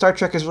and like Star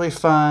Trek is really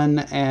fun,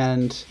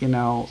 and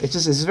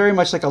it's very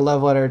much like a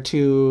love letter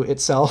to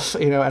itself.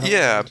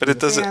 Yeah, but it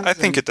does it. I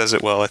think it does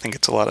it well. I think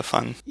it's a lot of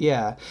fun.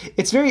 Yeah,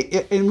 it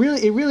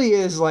really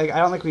is like, I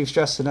don't think we've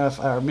stressed enough,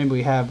 or maybe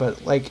we have,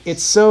 but like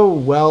it's so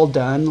well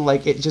done.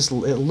 Like it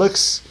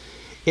looks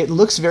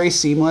very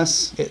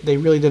seamless. They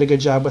really did a good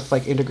job with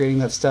like integrating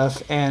that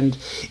stuff, and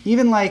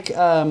even like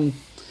one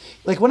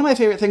of my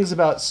favorite things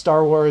about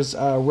Star Wars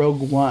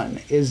Rogue One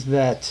is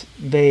that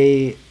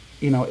the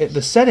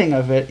setting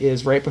of it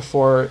is right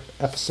before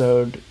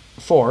Episode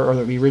 4, or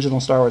the original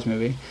Star Wars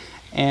movie,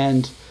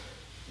 and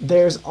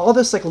there's all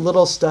this like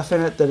little stuff in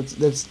it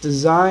that's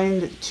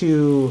designed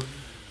to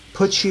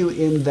put you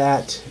in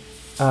that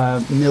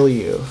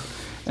milieu.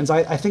 And so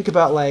I think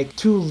about like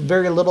two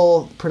very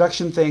little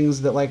production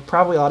things that like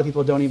probably a lot of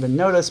people don't even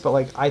notice, but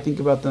like I think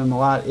about them a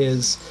lot,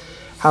 is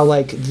how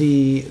like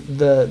the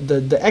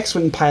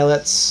X-Wing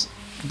pilots,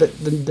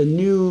 the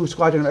new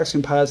squadron of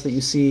X-Wing pilots that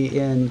you see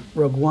in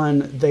Rogue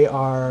One, they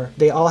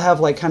all have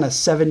like kind of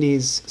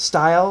 70s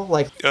style,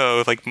 like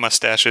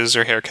mustaches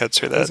or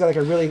haircuts or that. It's got like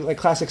a really like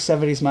classic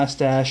 70s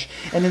mustache,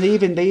 and then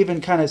they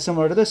even kind of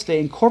similar to this, they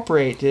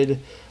incorporated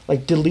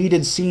like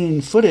deleted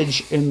scene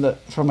footage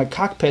from like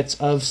cockpits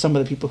of some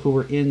of the people who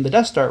were in the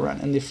Death Star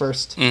run in the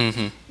first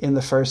one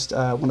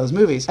of those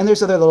movies. And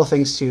there's other little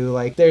things too,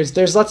 like there's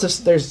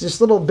just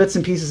little bits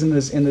and pieces in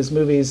this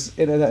movies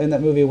in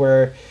that movie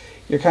where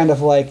you're kind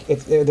of like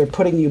they're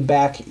putting you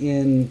back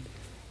in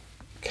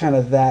kind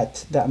of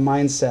that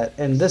mindset.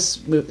 And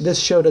this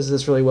show does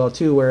this really well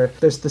too, where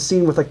there's the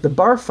scene with like the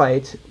bar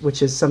fight,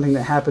 which is something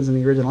that happens in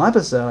the original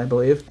episode, I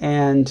believe,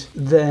 and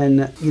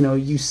then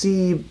you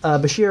see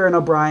Bashir and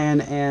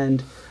O'Brien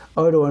and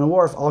Odo and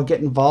Worf all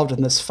get involved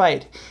in this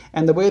fight,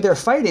 and the way they're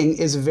fighting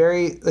is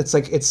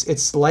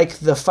it's like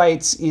the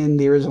fights in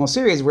the original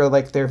series, where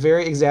like they're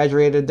very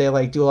exaggerated. They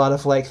like do a lot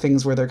of like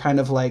things where they're kind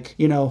of like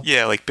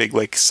like big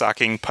like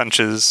socking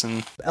punches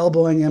and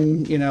elbowing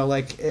him,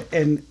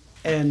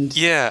 and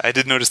yeah, I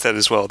did notice that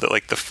as well. That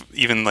like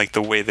even like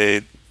the way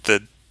the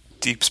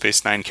Deep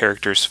Space Nine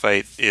characters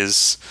fight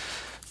is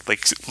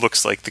like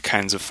looks like the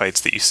kinds of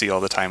fights that you see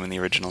all the time in the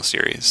original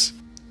series.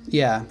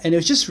 Yeah, and it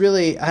was just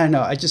really, I don't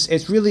know,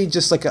 it's really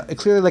just like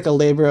clearly like a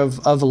labor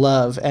of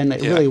love, and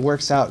it really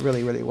works out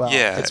really, really well.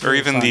 Yeah, it's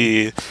really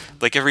fun.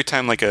 like every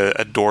time like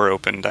a door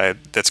opened,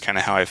 that's kind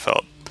of how I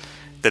felt.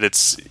 That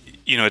it's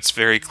it's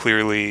very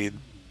clearly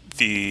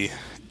the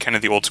kind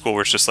of the old school,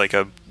 where it's just like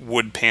a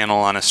wood panel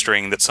on a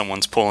string that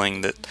someone's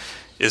pulling, that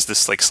is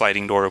this like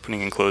sliding door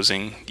opening and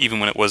closing. Even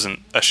when it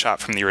wasn't a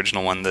shot from the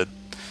original one, the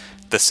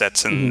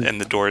sets and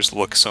the doors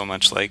look so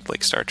much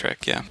like Star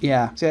Trek.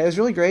 Yeah, so it was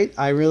really great.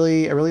 I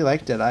really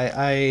liked it.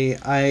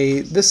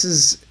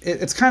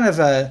 It's kind of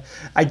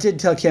I did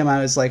tell Kim,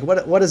 I was like,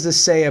 what does this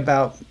say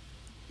about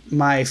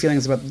my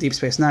feelings about Deep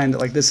Space Nine?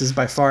 That like this is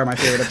by far my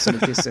favorite episode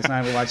of Deep Space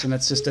Nine we watched, and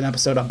it's just an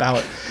episode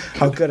about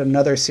how good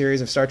another series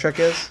of Star Trek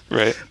is.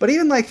 Right. But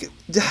even like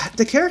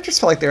the characters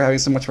felt like they were having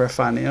so much more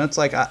fun. It's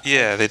like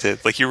yeah, they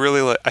did. Like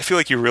I feel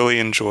like you really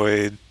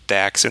enjoyed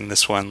Dax in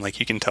this one. Like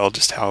you can tell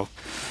just how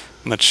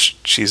much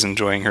she's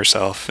enjoying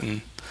herself.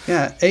 And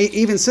yeah,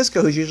 even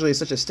Sisko, who's usually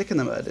such a stick in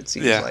the mud, it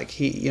seems like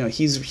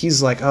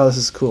he's like, oh, this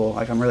is cool.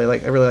 Like I really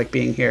like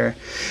being here.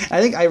 And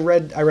I think I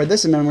read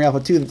this in Memory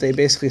Alpha too, that they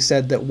basically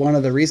said that one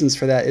of the reasons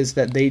for that is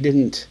that they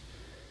didn't.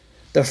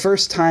 The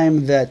first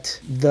time that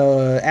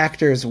the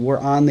actors were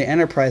on the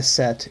Enterprise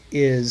set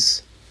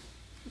is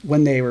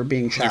when they were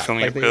being shot.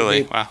 Like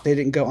wow. They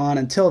didn't go on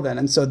until then,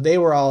 and so they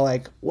were all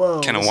like,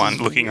 whoa. Kind of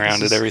looking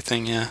around at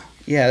everything, yeah.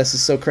 Yeah, this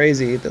is so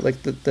crazy that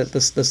like that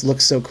this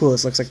looks so cool.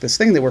 This looks like this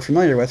thing that we're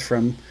familiar with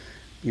from,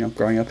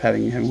 growing up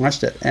having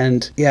watched it.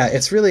 And yeah,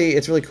 it's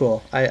really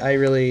cool. I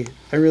really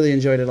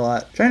enjoyed it a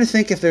lot. Trying to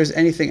think if there's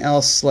anything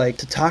else like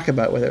to talk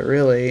about with it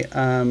really.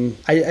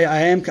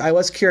 I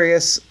was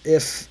curious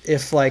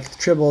if like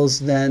Tribbles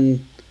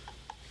then.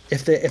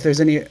 If there's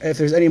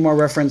any more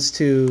reference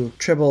to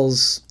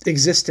Tribbles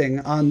existing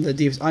on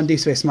Deep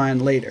Space Nine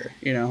later,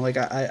 like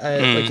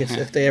like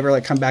if they ever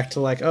like come back to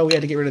like, oh, we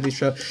had to get rid of these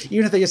Tribbles,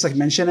 even if they just like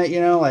mention it,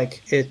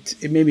 like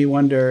it made me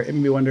wonder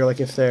like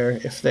if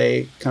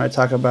they kind of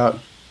talk about.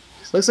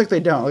 It looks like they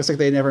don't. It looks like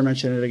they never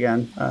mention it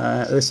again.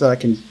 At least that I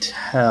can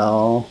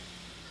tell.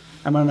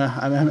 I'm in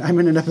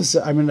an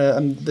episode. I'm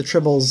the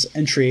Tribbles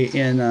entry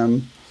in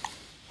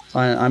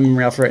I'm in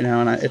Ralph right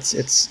now, and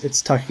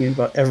it's talking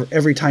about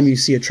every time you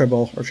see a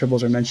Tribble or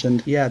Tribbles are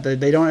mentioned. Yeah,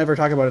 they don't ever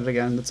talk about it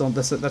again. That's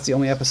the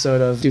only episode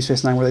of Deep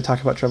Space Nine where they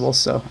talk about Tribbles.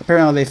 So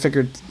apparently they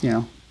figured,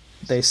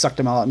 they sucked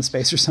them all out in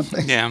space or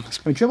something. Yeah. I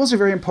mean, Tribbles are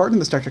very important in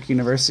the Star Trek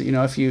universe.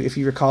 If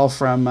you recall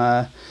from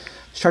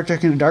Star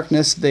Trek Into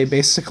Darkness, they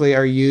basically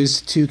are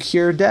used to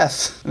cure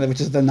death,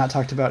 which is then not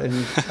talked about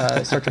in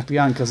Star Trek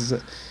Beyond because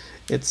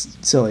it's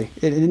silly.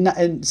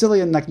 And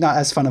silly in like not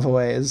as fun of a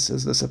way as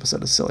this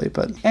episode is silly.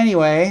 But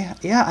anyway,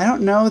 yeah, I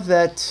don't know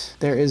that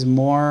there is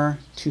more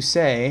to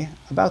say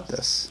about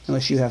this,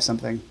 unless you have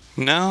something.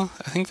 No,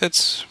 I think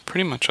that's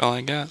pretty much all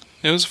I got.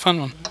 It was a fun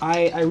one.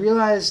 I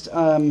realized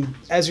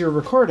as you're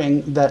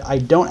recording that I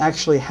don't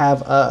actually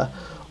have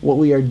what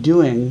we are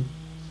doing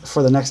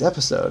for the next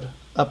episode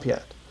up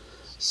yet.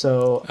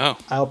 So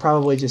I'll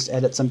probably just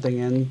edit something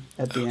in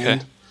at the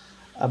end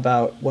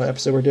about what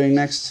episode we're doing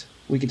next.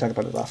 We can talk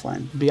about it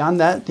offline. Beyond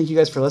that, thank you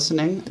guys for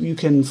listening. You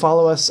can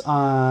follow us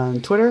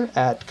on Twitter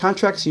at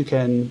Contracts. You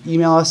can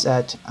email us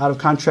at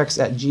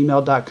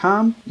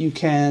outofcontracts@gmail.com. You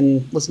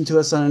can listen to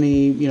us on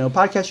any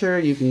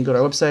podcatcher. You can go to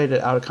our website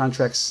at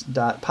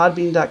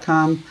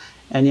outofcontracts.podbean.com.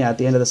 And yeah, at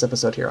the end of this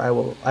episode here, I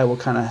will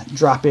kind of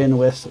drop in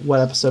with what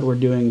episode we're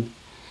doing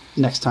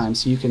next time.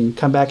 So you can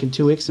come back in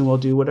 2 weeks and we'll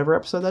do whatever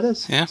episode that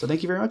is. Yeah. So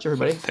thank you very much,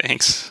 everybody.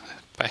 Thanks.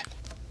 Bye.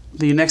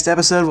 The next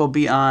episode will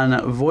be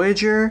on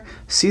Voyager,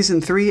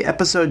 Season 3,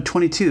 Episode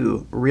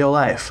 22, Real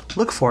Life.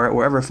 Look for it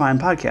wherever fine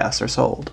podcasts are sold.